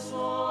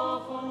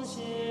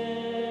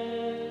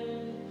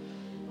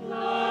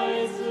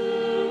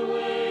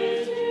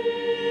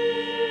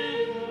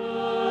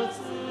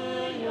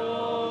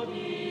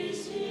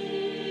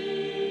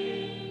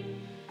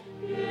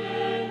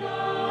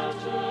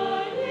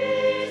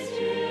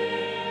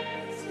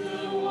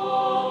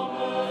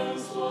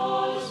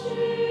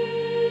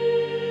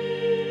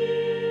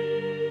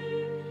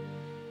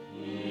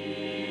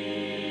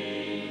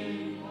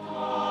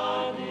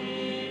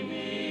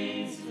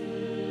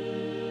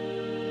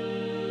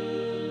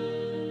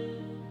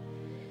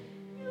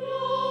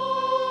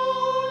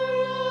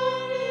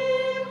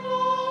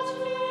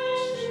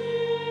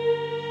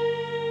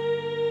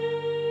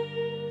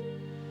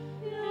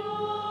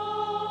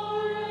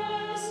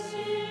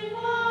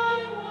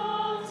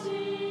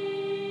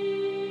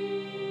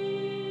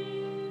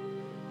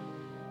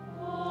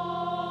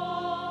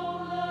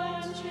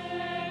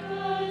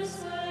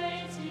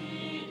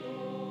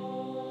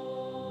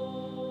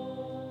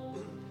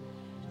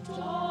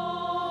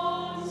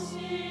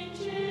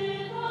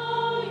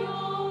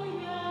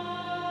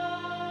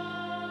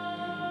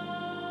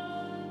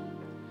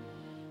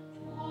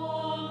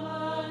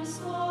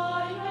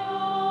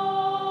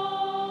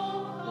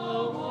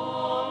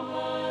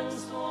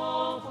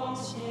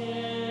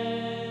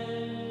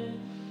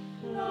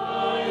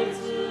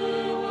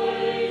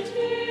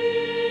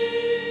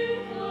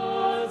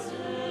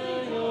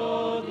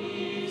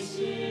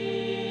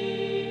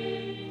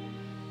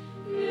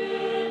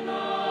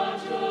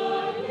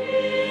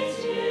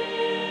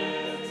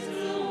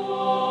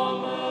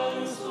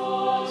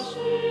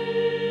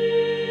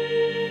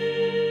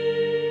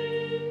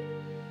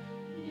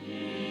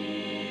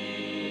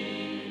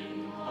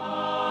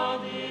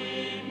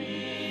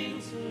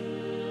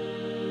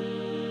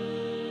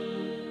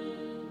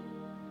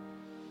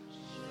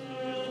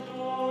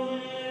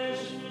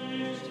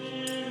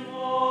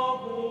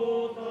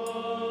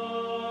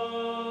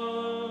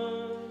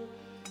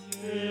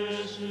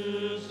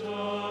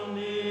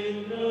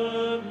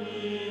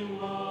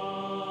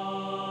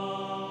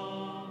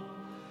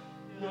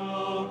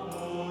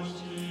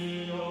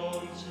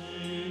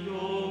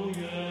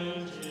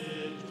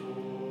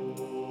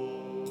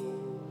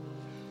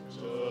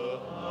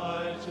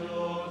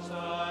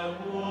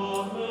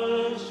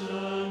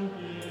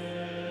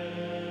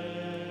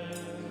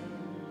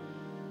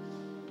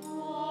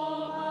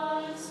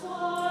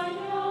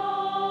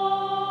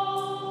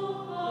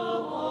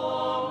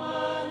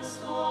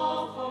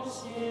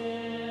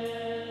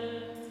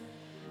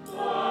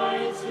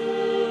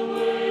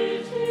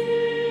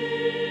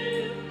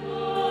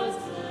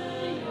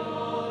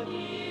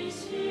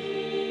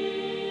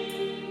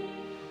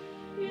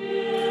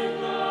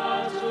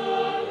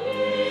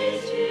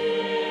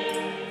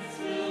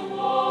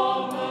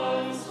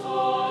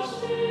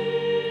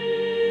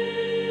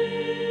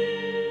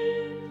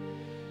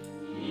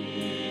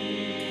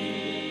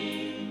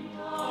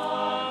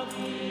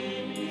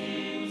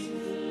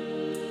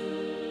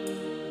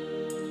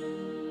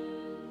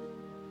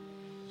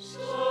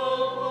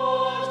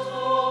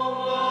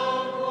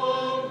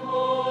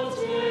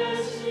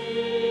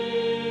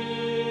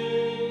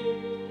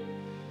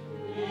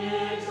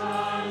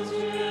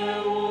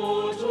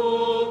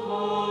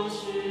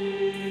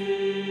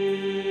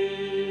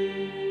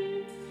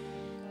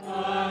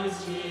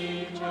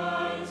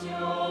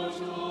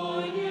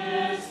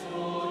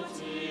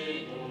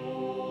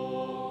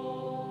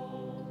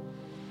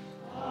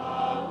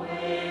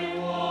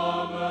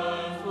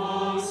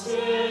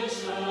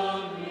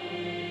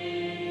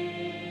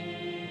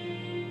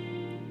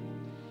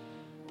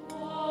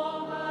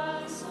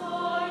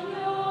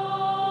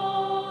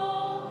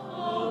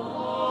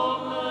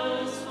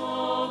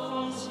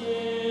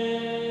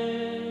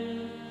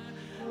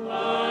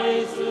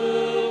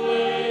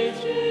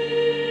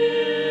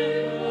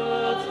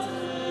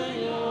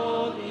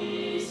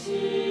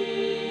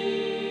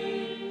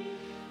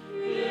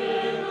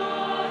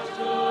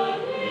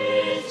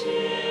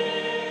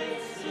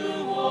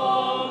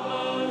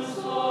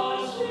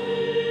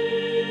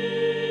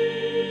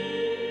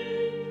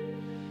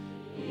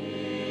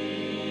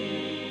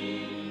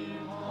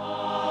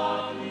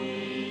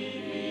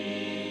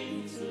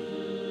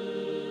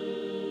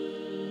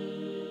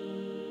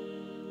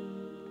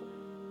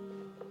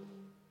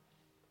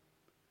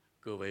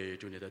为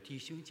主内的弟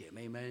兄姐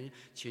妹们，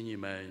请你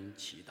们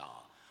祈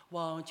祷，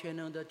望全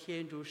能的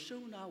天主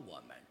收纳我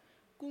们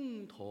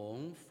共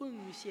同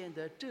奉献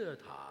的这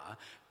塔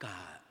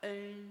感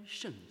恩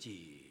圣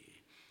祭。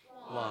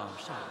望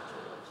上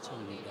主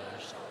从你的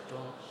手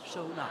中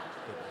收纳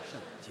这个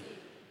圣祭，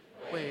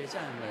为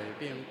赞美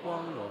并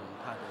光荣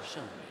他的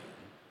圣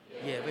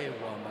名，也为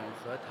我们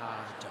和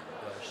他整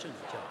个圣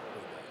教会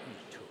的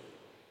益处。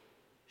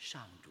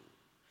上主，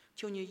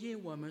求你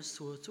因我们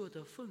所做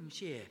的奉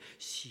献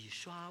洗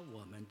刷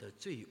我们的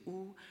罪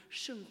污，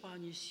圣化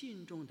你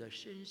信众的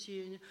身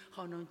心，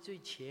好能最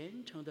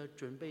虔诚地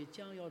准备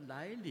将要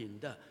来临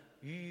的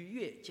逾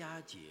越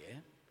佳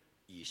节。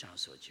以上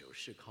所求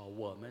是靠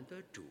我们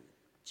的主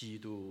基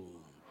督。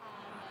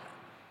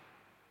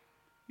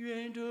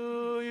愿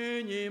主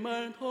与你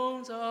们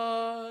同在。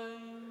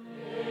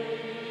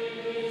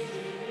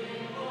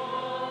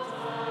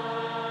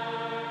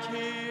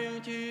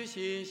请举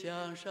心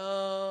向上。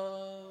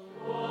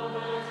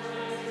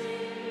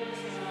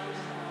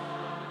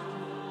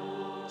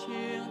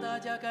请大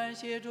家感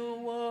谢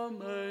主我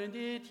们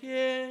的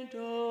天主。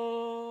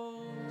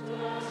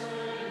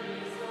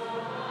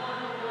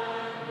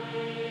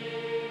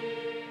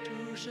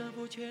主圣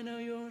父全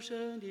能永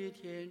生的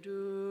天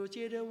主，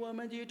借着我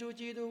们的主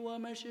基督，我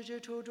们时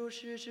时处处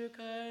时时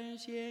感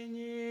谢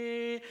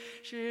你，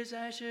实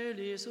在是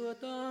理所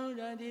当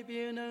然的，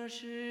并能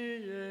使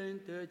人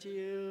得救。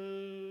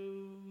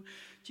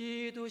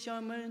基督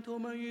向门徒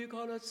们预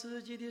告了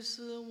自己的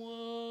死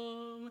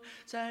亡，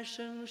在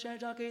圣山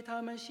上给他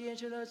们显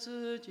示了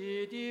自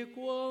己的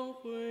光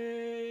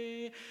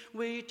辉，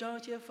为彰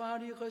显法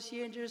律和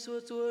先知所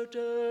作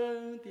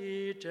证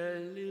的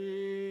真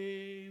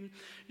理。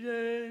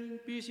人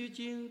必须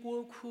经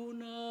过苦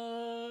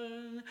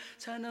难，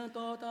才能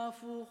到达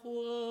复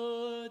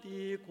活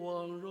的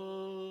光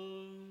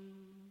荣。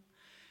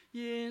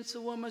因此，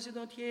我们随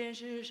从天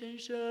使神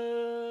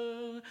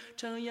圣，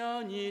称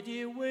扬你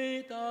的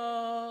伟大，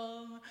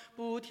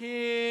不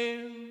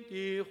停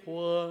地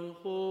欢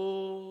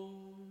呼。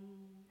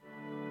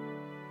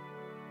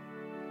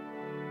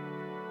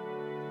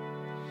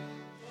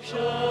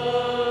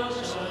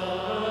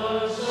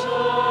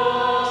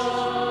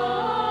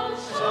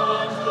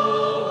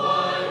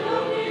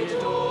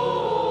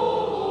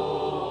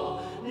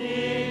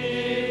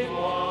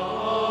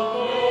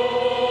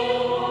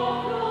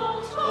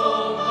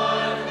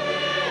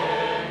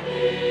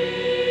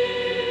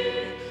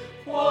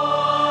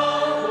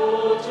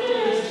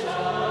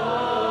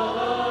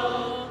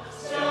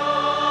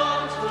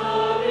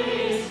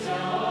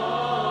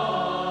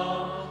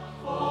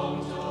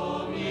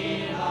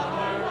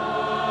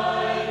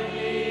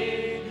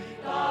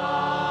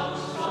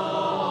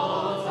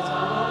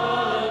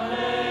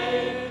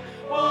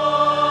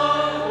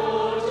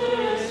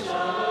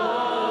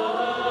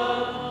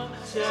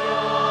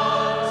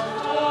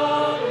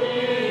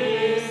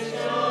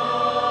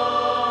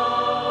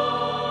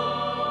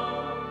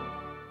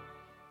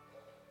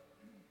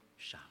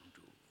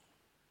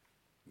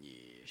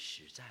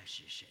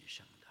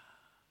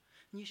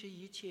你是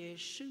一切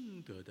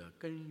圣德的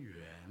根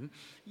源，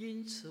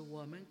因此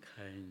我们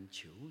恳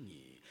求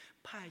你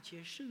派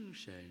遣圣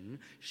神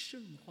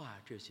圣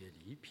化这些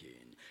礼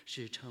品，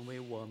使成为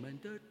我们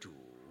的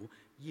主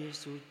耶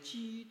稣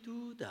基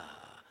督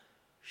的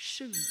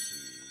圣体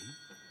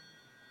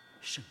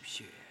圣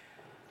血。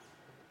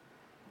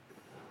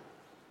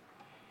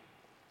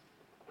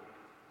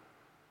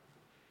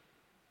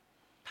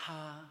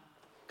他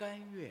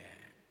甘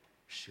愿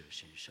舍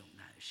身受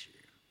难时，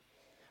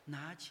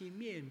拿起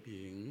面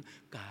饼，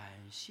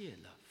感谢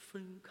了，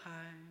分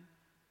开，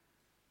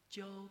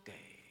交给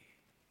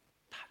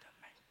他的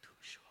门徒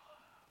说：“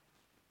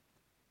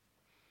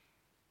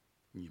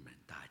你们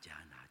大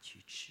家拿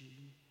去吃，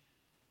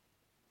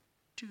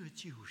这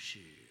就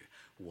是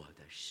我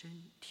的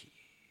身体，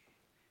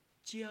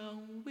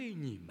将为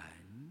你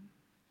们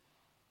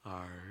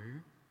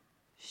而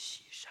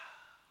牺牲。”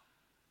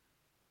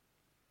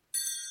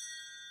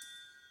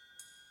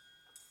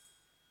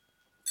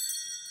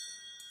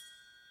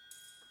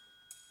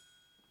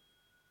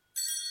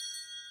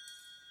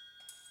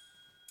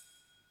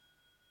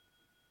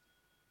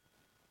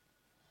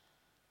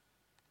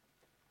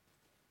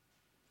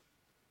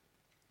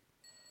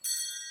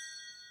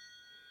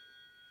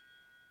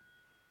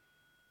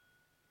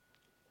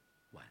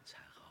晚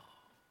餐后，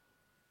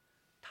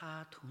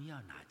他同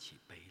样拿起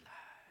杯来，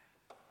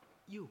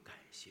又感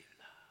谢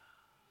了，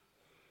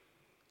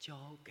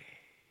交给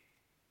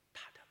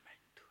他的门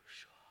徒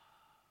说：“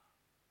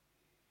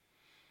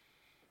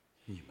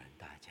你们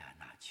大家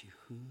拿去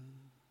喝，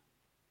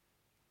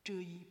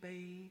这一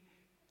杯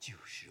就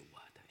是我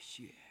的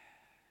血，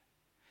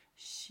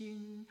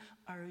新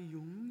而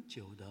永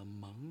久的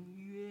盟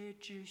约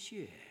之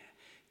血，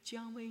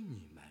将为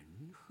你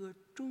们和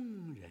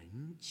众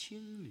人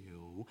清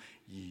流，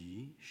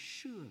以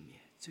赦免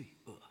罪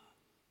恶。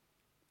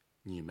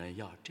你们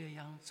要这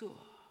样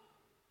做，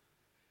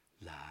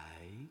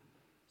来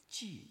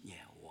纪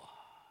念我。”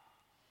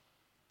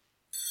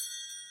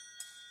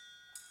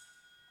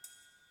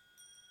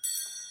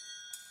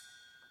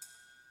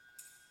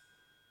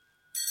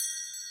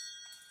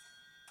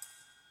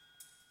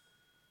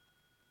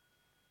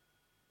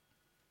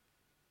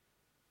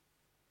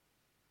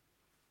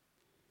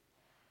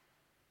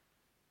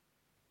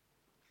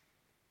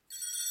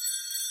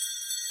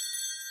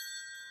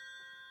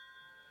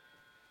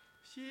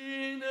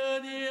新的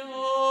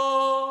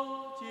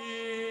欧景。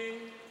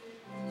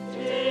基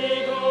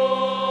督，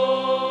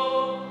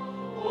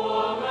我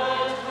们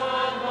看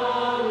到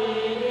你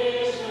的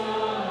生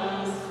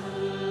死，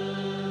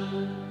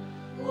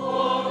我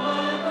们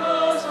歌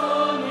颂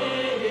你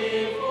的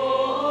复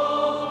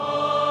活，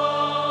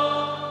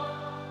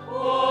我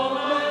们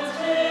期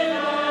待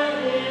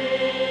你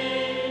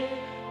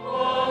光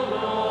荣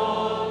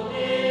的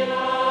来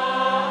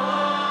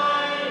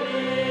临。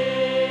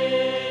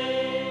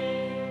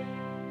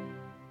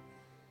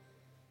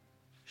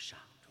上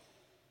主，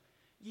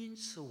因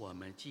此我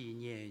们纪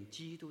念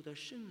基督的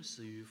生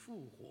死与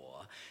复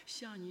活，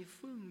向你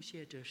奉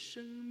献着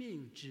生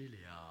命之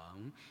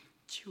粮，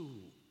求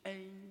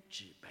恩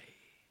之杯。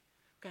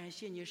感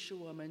谢你使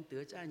我们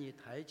得在你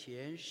台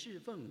前侍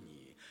奉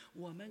你，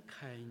我们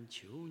恳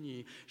求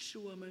你使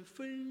我们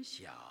分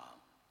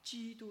享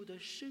基督的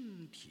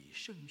圣体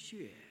圣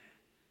血，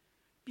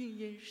并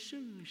因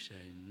圣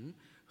神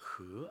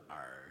合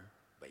而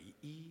为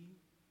一。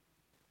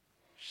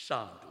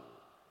上主，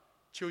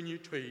求你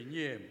垂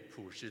念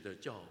普世的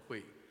教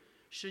会，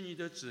使你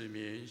的子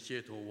民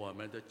协同我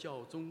们的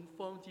教宗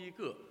方济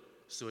各、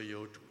所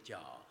有主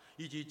教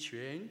以及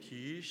全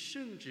体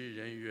圣职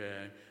人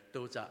员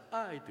都在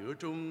爱德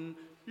中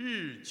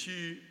日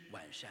趋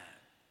完善。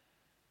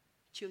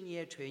求你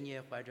也垂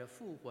念怀着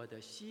复活的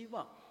希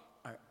望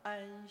而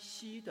安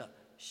息的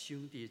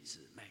兄弟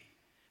姊妹，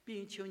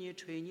并求你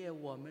垂念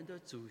我们的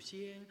祖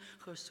先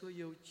和所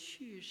有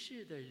去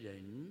世的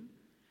人，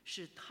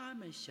使他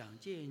们想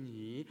见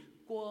你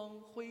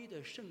光辉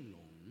的圣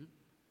容。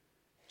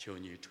求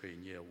你垂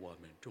念我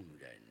们众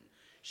人，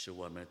使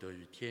我们得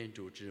与天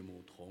主之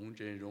母童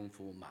真荣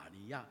福玛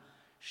利亚、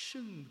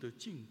圣母的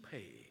敬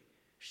佩、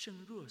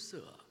圣若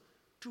瑟、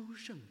诸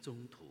圣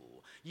宗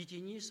徒以及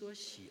你所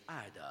喜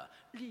爱的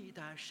历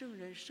代圣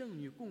人圣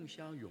女共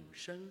享永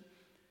生，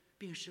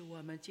并使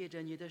我们借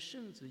着你的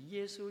圣子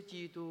耶稣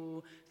基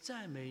督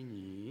赞美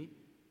你、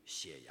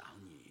写扬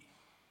你。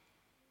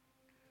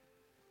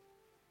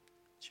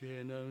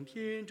全能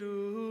天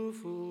主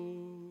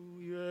父，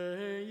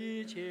愿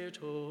一切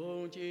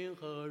崇敬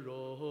和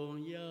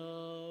荣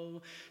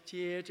耀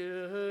借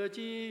着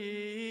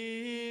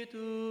基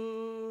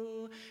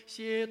督，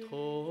协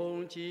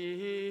同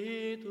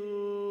基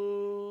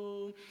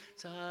督，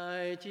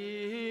在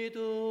基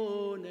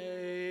督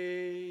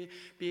内，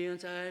并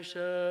在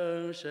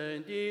圣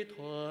神的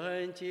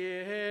团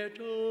结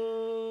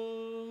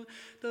中，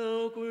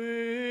都归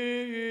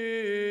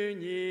于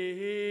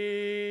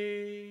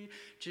你，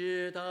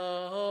直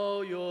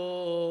到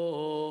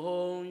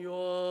永远。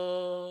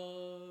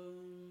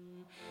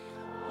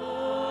阿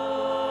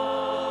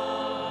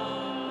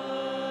门，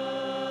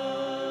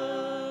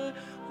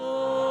阿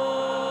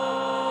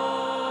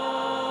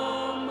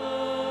门，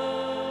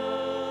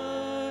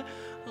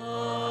阿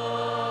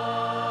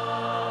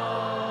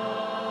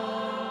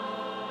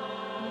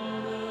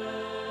门。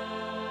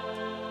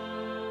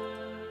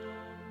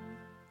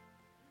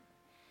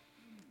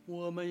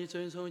我们以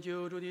遵从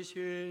救主的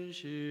训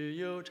示，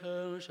又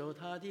承受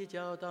他的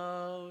教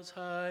导，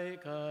才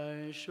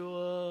敢说：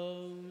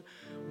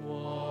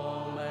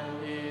我们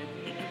的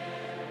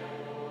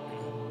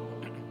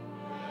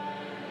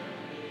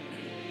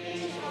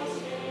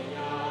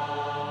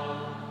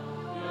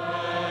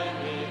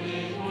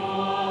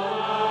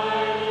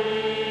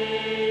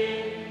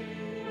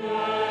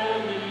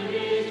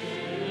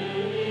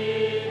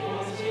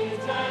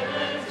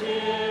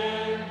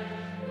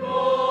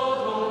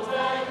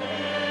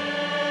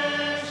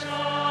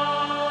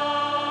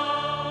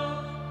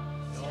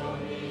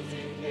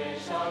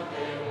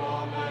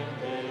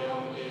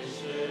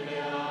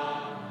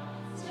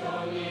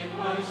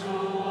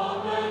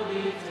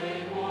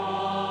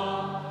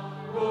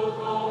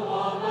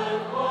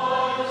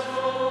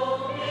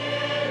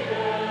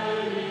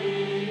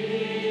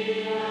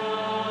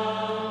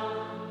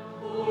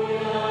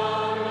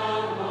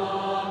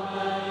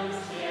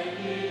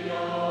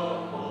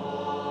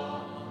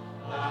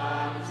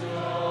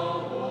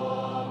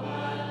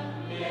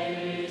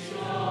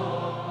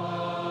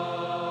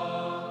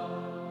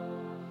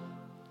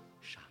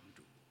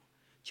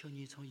求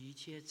你从一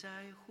切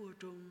灾祸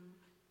中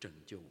拯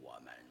救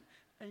我们，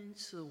恩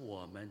赐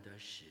我们的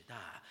时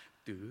代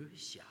得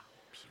享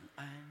平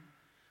安。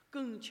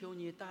更求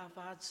你大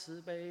发慈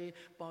悲，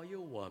保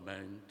佑我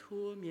们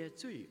脱灭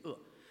罪恶，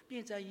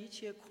并在一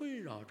切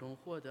困扰中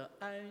获得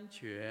安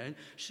全，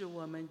使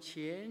我们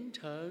虔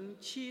诚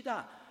期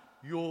待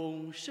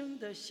永生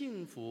的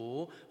幸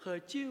福和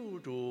救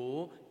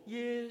主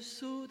耶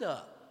稣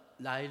的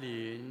来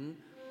临。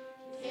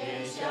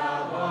天下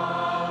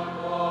万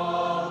国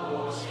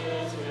不是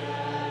权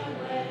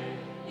威，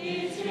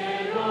一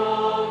切荣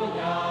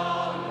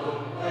耀荣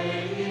归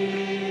于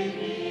你。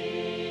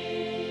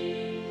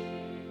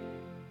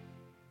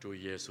主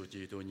耶稣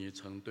基督，你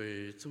曾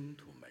对宗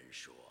徒们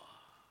说：“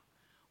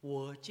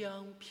我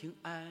将平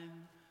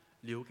安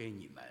留给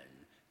你们，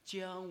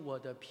将我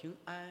的平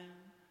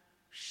安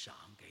赏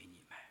给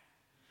你们。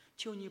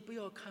求你不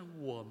要看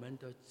我们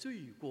的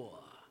罪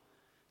过，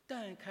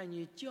但看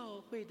你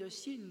教会的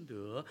信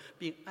德，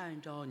并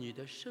按照你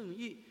的圣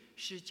意，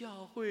使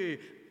教会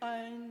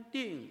安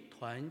定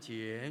团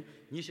结。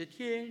你是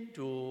天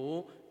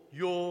主，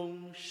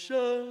永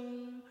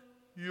生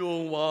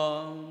永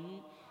王。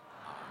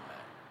阿门。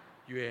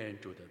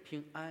愿主的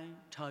平安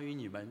常与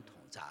你们同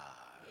在。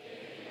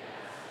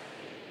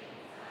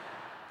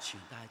请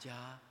大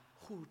家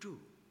互助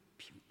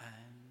平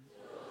安。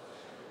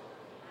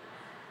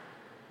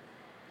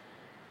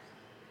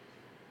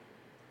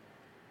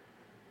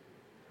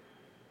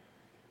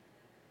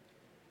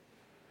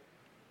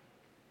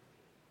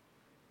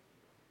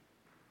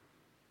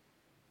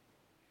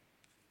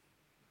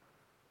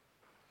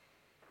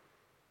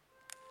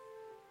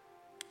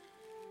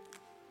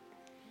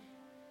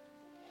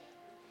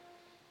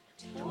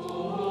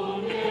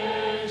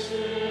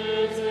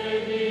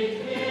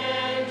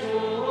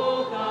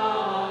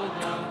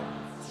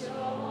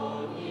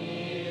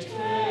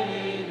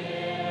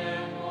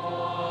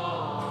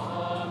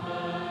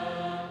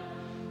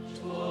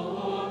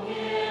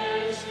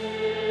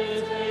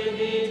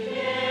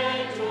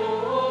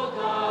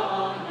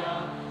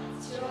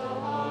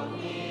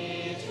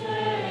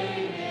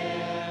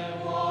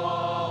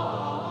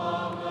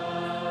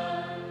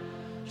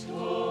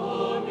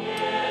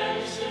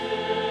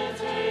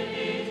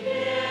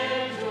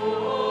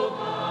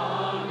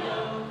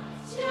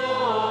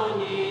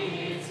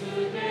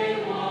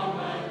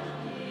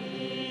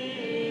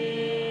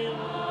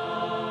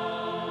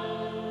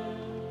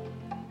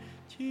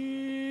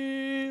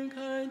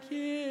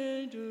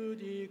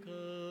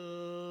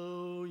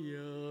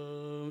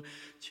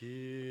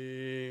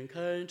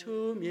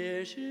出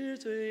免是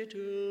罪者，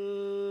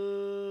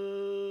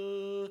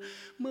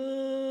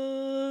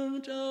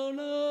蒙召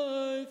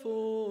来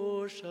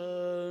赴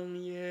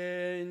盛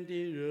宴的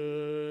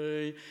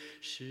人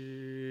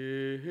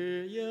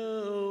是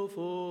有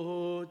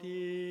福的。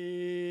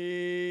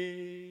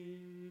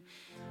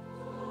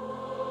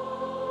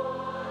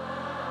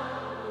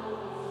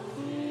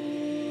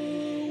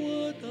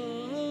我当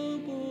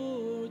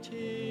不起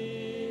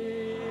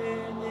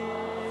念，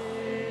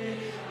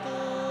当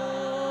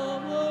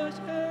我前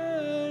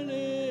来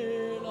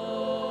了，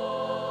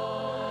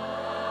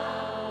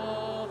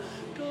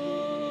当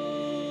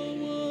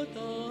我当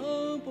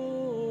不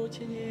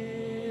起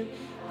念，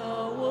当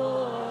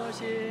我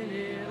心里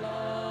来。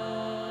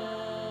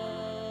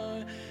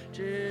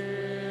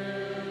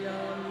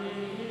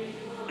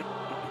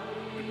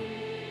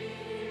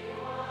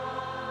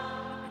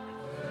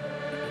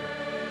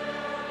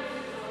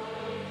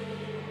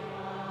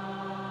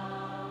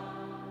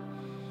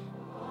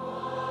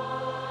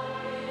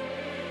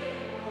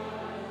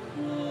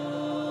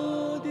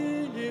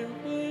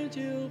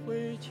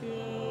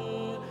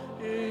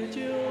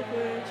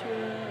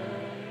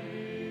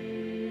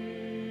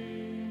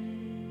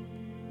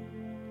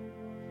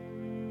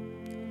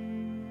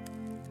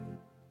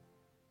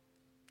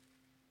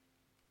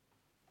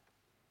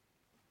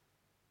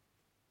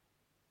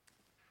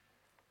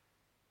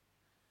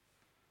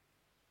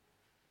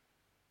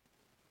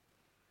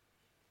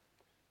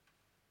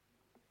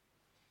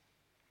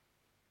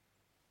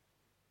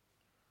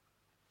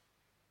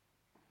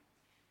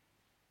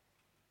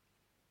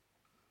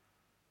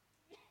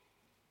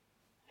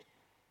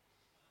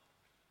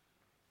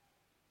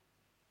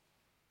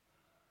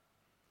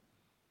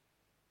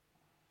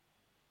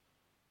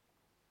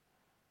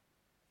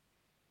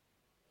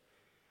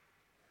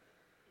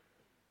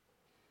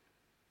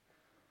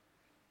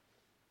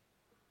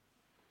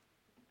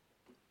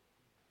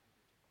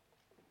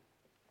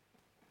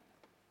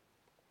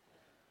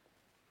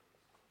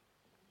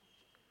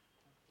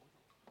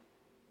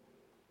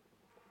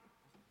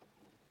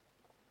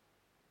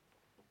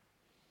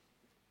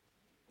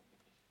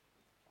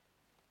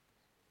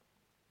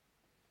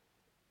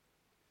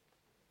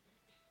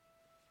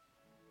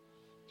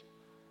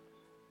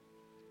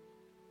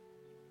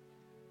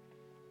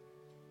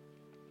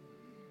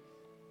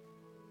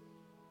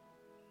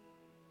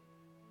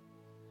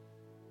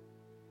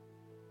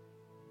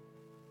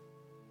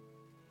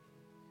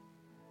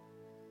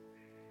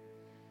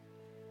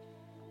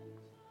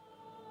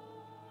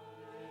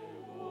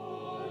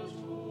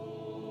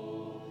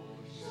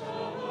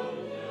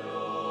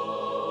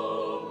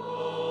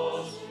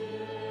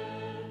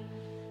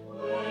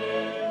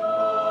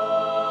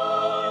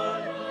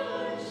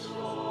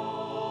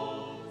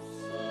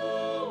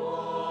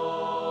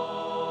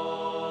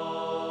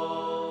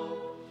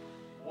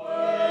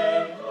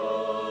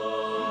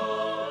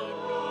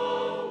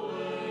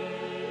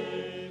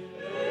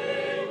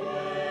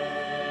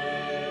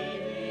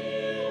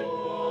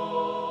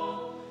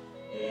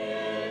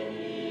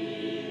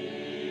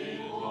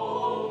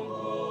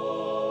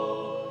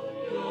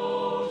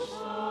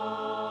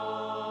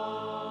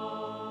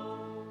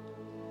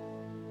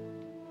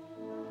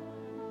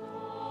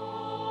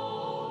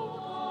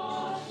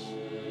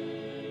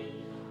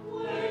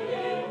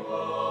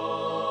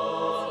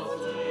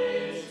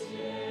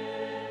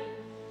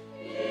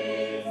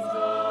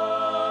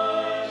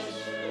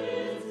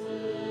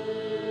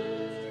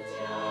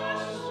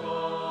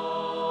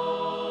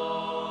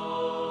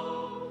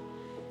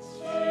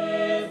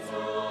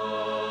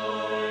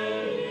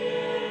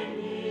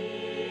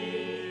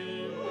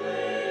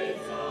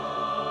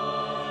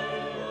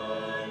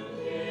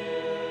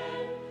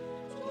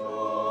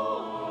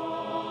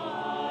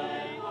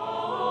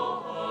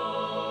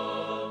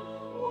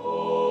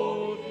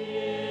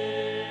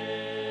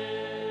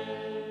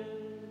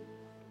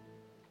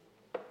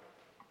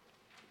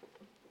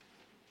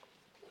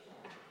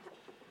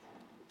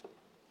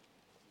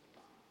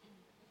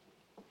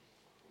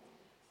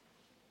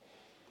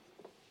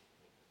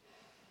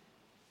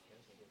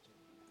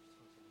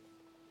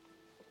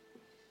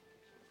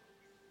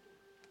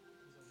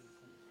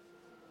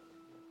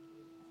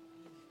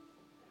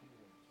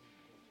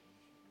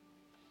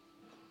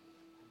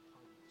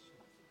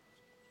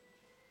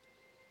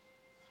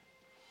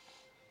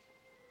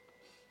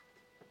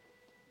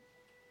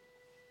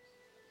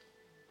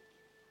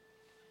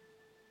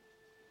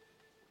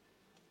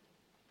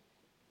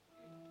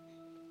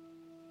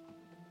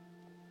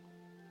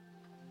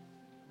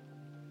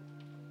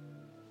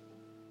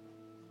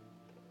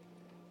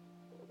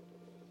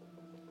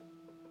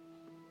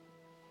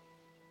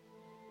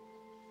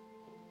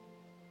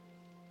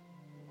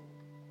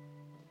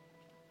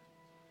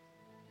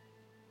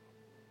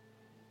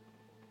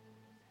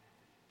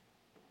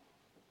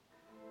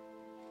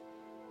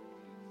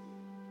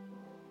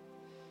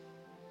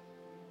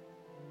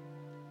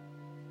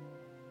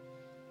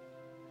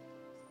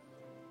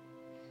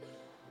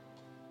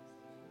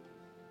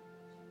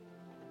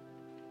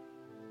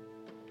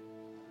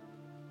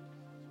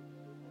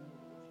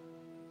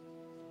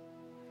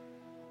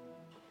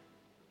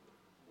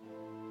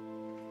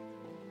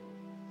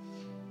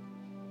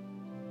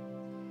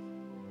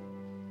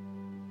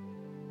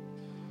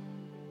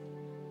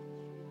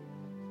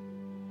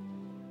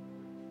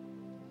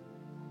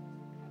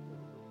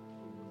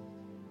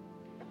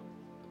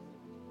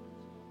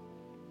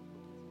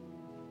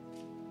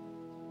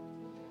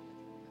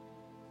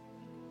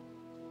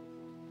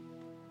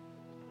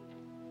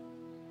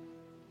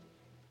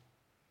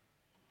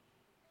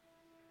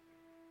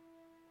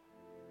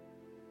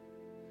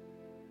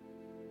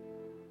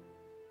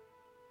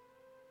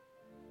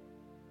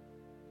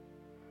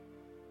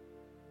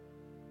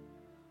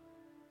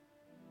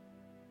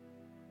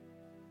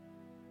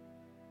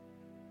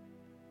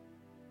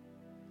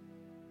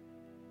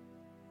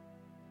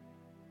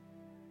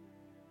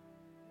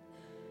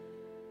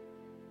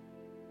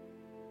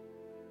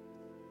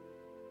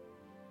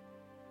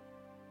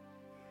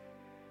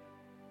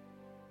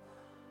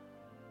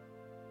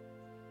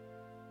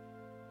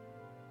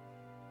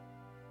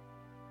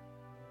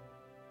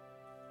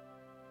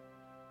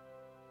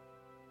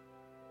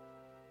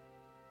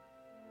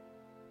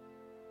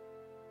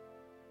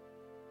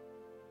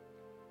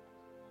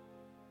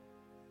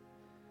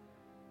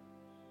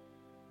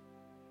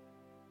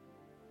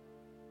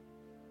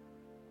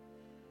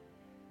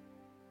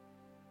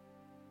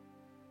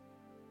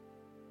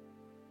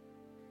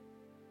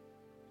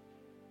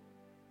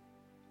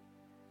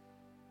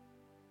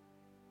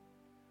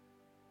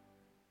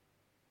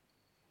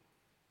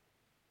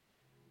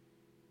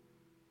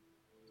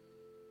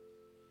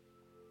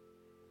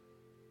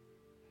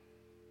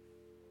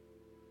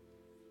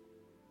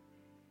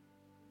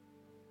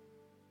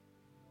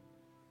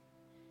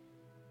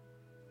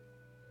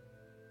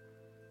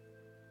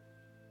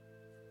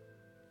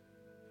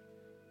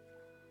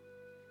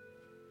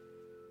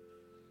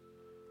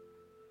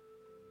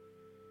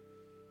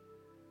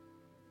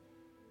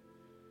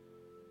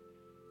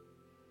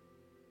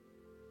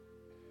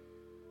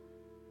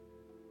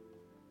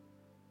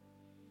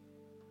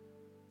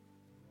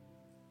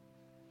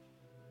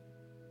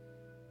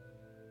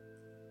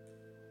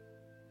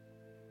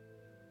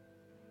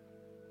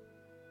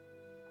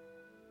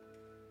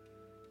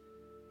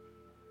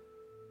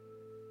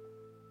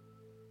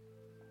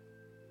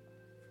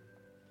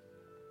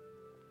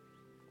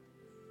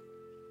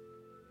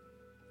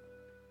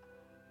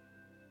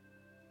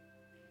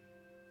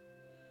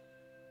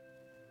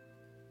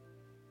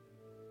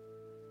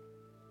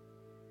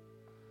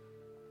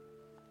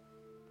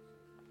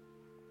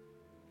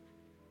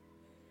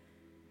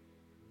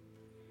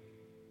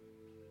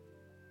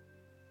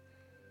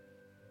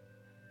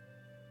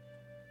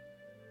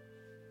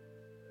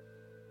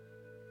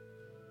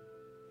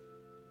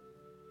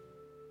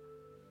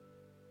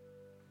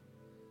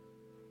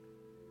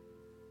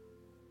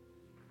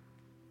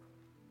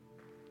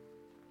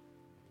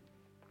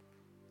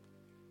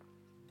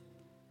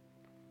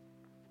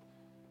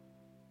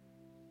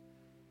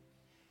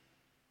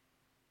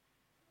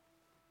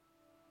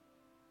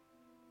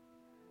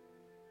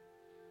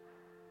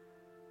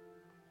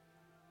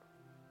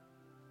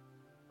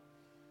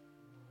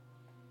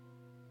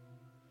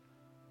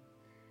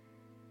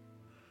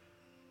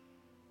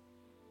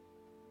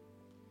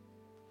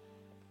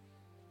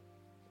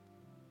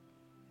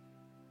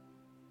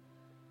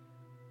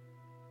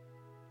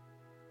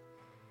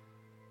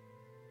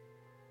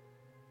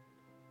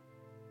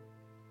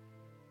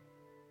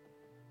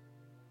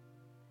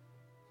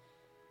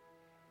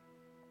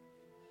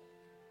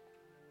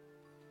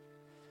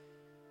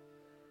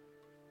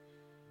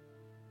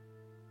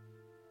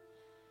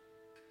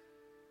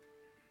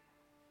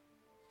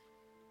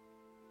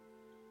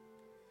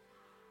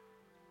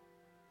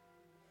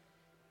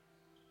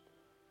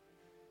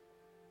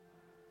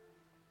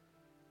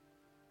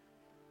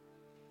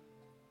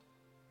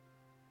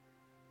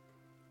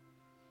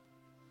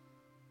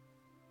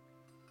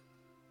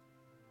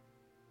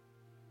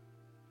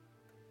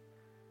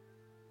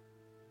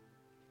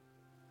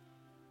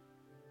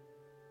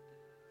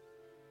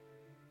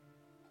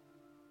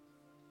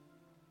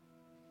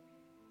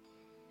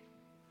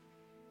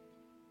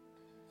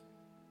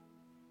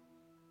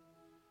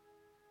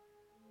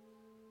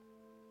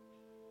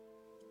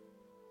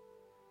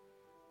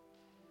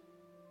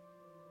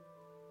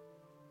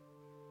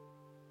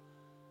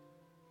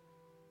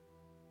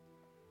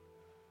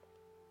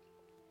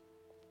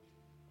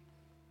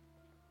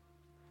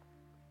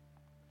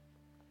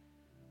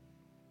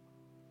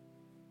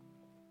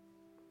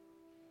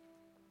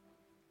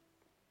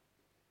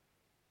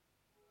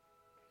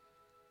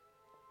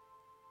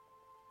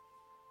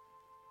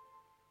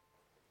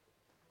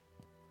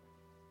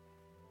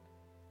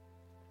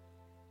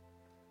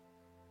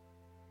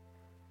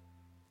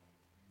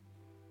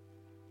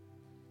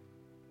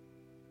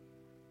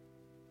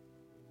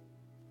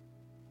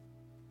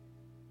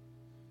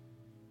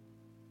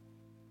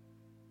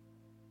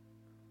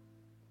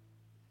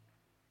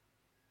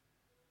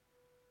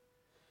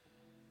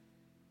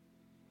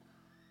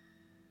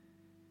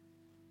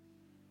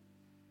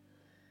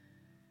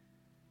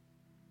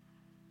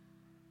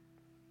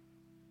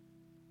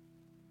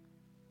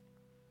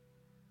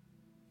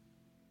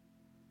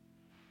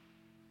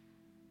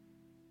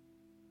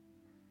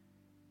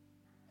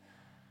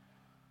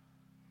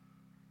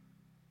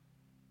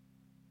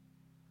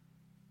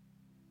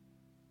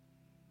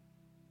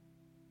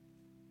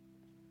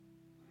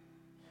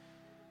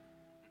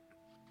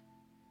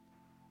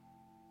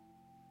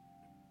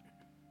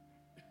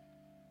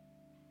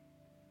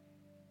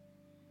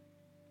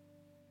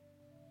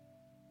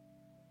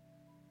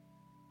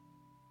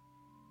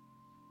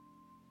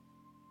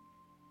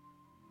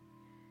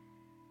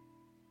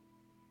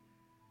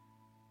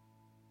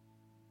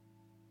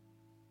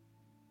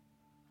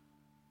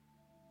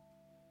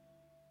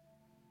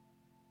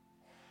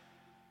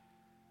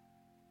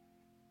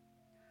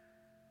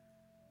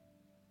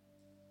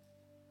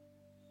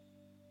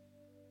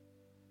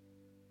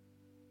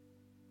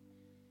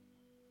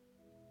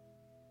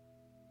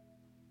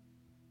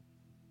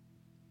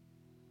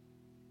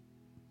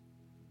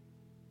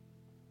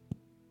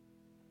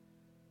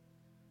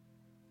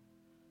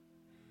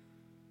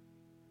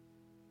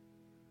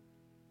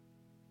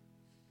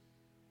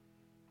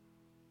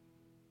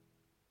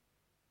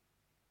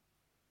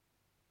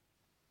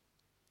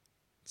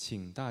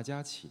请大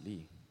家起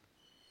立。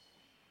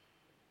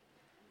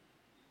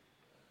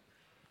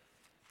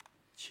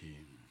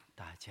请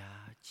大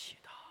家祈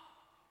祷。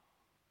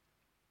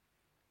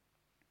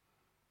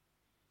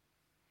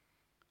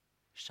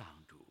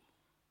上主，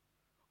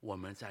我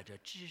们在这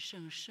至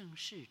圣盛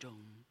世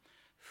中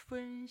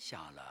分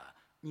享了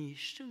你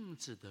圣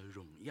子的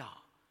荣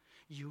耀，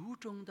由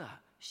衷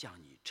地向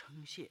你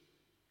称谢，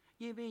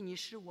因为你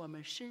使我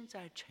们身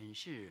在尘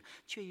世，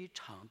却已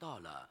尝到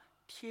了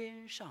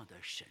天上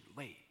的神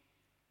味。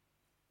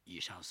以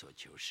上所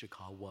求是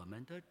靠我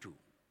们的主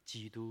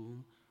基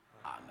督，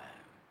阿门。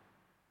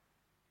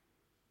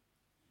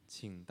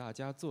请大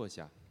家坐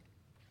下。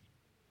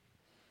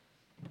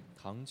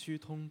堂区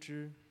通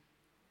知：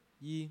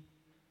一、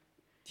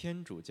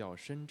天主教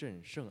深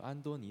圳圣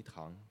安多尼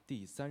堂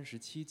第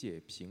37届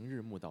平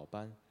日慕道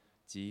班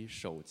及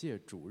首届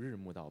主日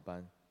慕道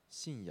班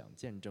信仰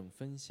见证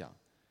分享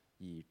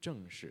已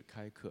正式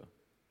开课。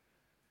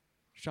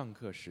上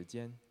课时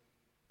间：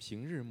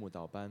平日慕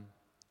道班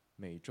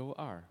每周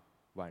二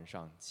晚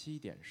上7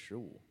点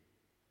15，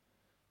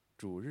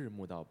主日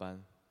慕道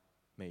班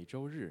每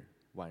周日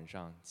晚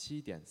上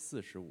7点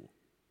45。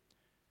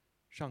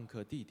上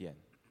课地点：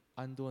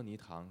安多尼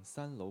堂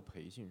3楼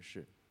培训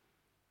室。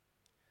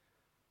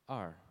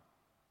二、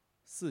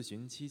四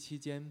旬期期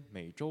间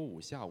每周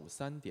五下午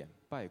3点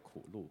拜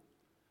苦路，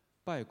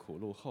拜苦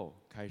路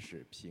后开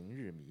始平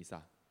日弥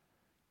撒，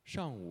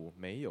上午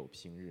没有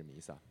平日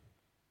弥撒。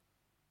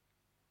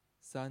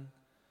三、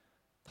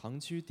堂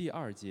区第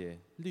2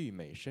届绿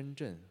美深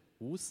圳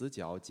无死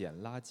角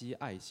捡垃圾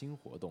爱心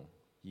活动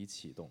已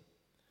启动，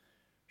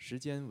时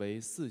间为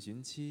四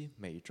旬期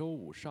每周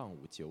五上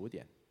午9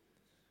点。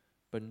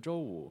本周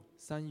五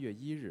3月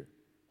1日，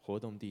活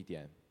动地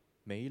点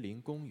梅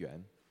林公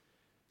园，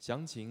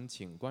详情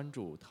请关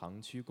注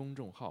堂区公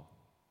众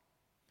号。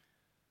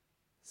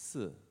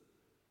四、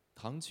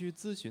堂区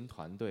咨询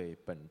团队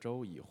本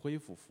周已恢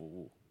复服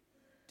务，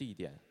地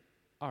点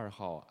2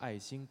号爱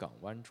心港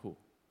湾处，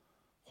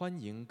欢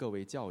迎各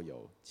位教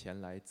友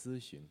前来咨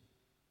询。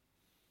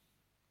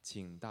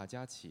请大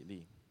家起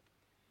立。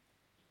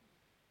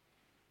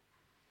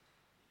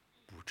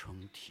补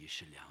充提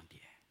示2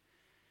点。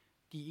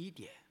第一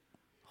点，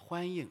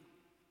欢迎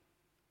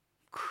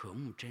渴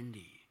慕真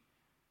理、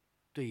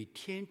对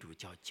天主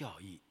教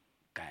教义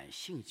感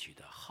兴趣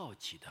的好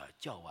奇的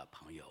教外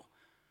朋友，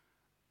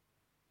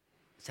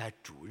在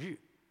主日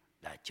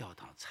来教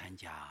堂参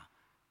加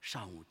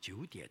上午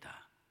9点的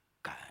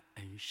感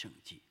恩圣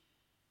祭，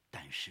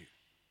但是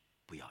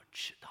不要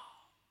迟到。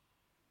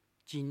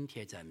今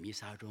天在弥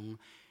撒中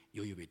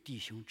有一位弟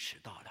兄迟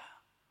到了，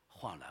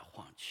晃来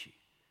晃去，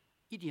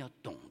一定要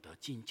懂得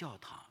进教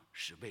堂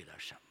是为了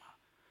什么。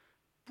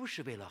不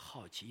是为了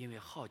好奇，因为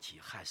好奇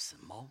害死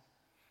猫。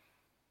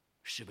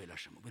是为了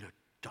什么？为了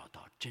找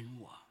到真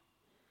我，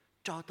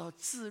找到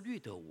自律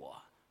的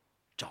我，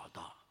找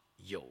到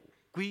有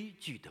规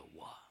矩的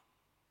我。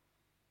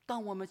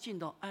当我们进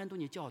到安东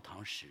尼教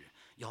堂时，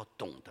要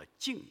懂得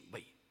敬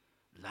畏，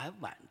来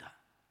晚的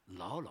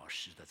老老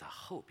实实的在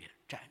后边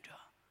站着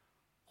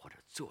或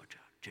者坐着，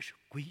这是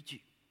规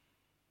矩，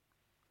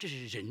这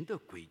是人的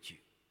规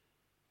矩，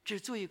这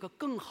是做一个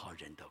更好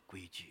人的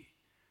规矩，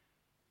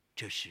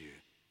这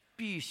是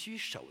必须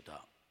守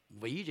的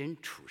为人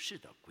处事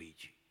的规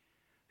矩。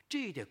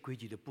这一点规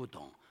矩的不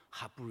懂，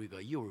还不如一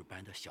个幼儿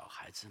班的小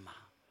孩子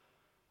吗？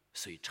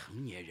所以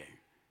成年人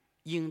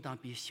应当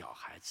比小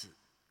孩子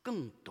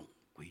更懂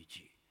规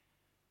矩，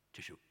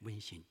这是温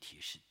馨提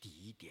示第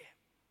一点。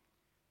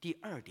第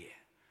二点，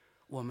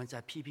我们在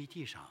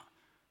PPT 上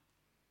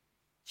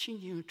清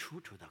清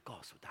楚楚地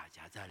告诉大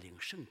家，在领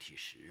圣体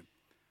时，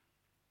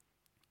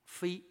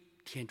非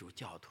天主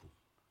教徒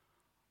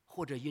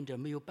或者因着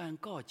没有办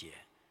告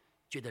解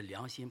觉得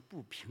良心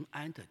不平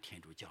安的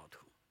天主教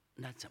徒，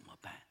那怎么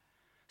办？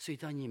所以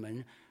当你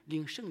们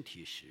领圣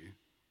体时，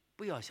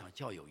不要像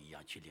教友一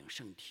样去领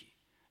圣体，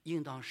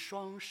应当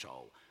双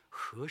手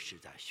合十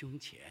在胸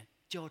前，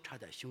交叉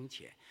在胸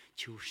前，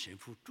求神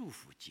父祝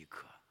福即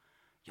可。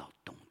要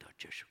懂得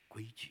这是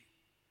规矩，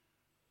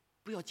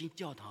不要进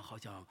教堂好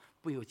像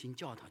不有进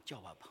教堂教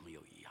外朋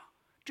友一样。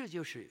这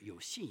就是有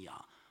信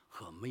仰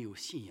和没有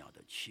信仰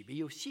的区别。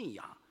有信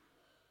仰，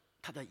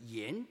他的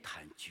言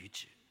谈举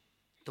止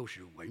都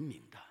是文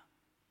明的，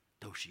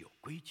都是有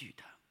规矩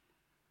的。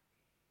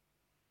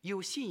有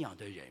信仰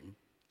的人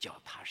脚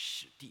踏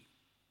实地，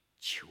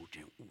求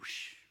真务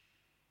实，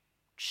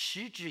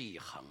持之以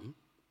恒，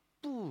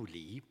不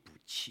离不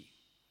弃。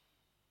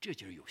这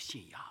就是有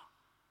信仰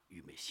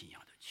与没信仰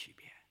的区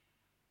别。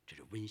这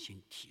是温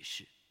馨提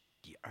示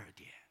第二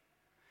点。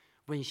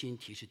温馨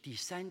提示第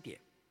三点，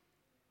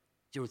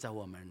就是在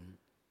我们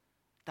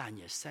大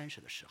年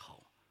30的时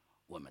候，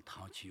我们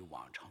堂区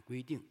往常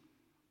规定，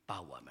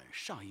把我们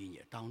上一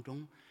年当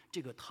中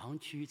这个堂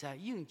区在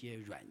硬件、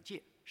软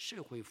件、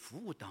社会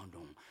服务当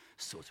中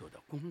所做的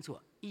工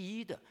作，一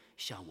一的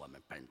向我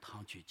们本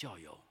堂区教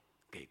友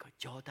给个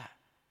交代，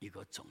一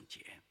个总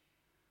结。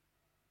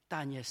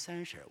大年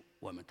30，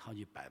我们堂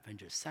区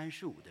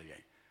35%的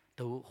人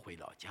都回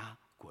老家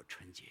过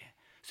春节，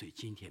所以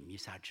今天弥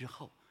撒之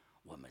后，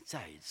我们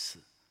再一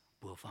次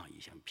播放一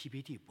下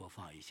PPT， 播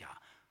放一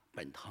下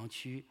本堂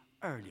区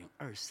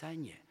2023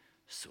年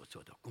所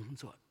做的工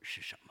作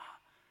是什么。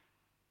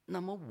那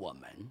么我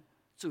们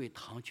作为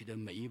堂区的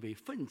每一位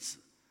分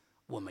子，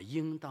我们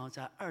应当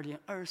在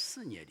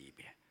2024年里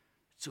边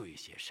做一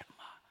些什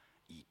么，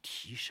以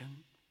提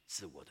升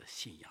自我的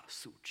信仰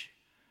素质。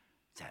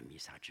在弥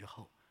撒之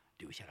后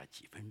留下了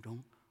几分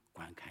钟，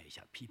观看一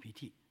下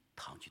PPT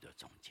堂区的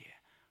总结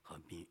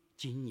和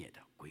今年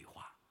的规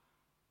划。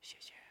谢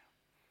谢。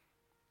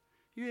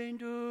愿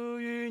主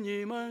与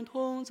你们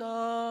同在。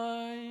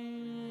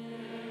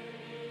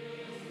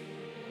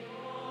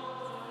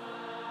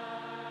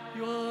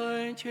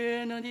愿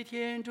全能的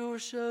天主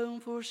圣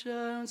父、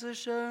圣子、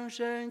圣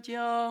神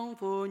降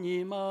福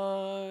你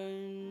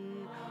们。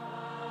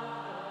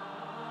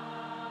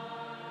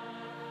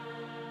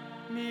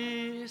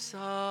弥撒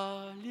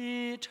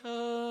礼成。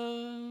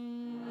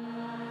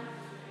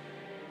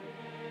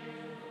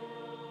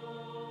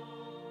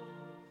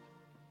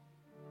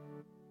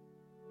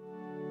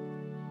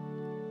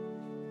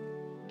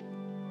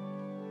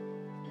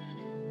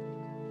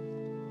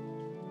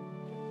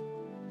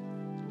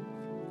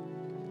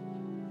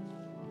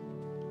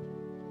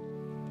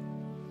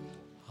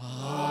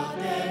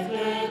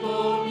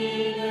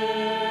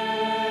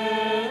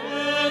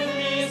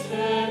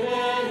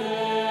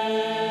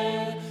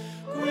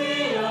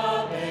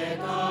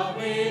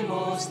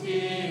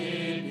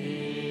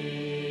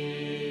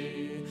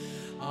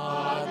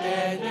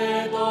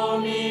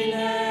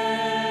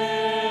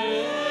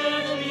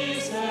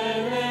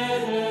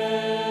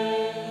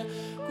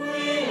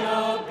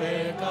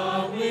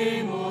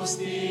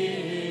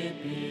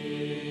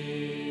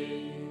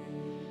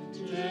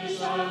至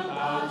上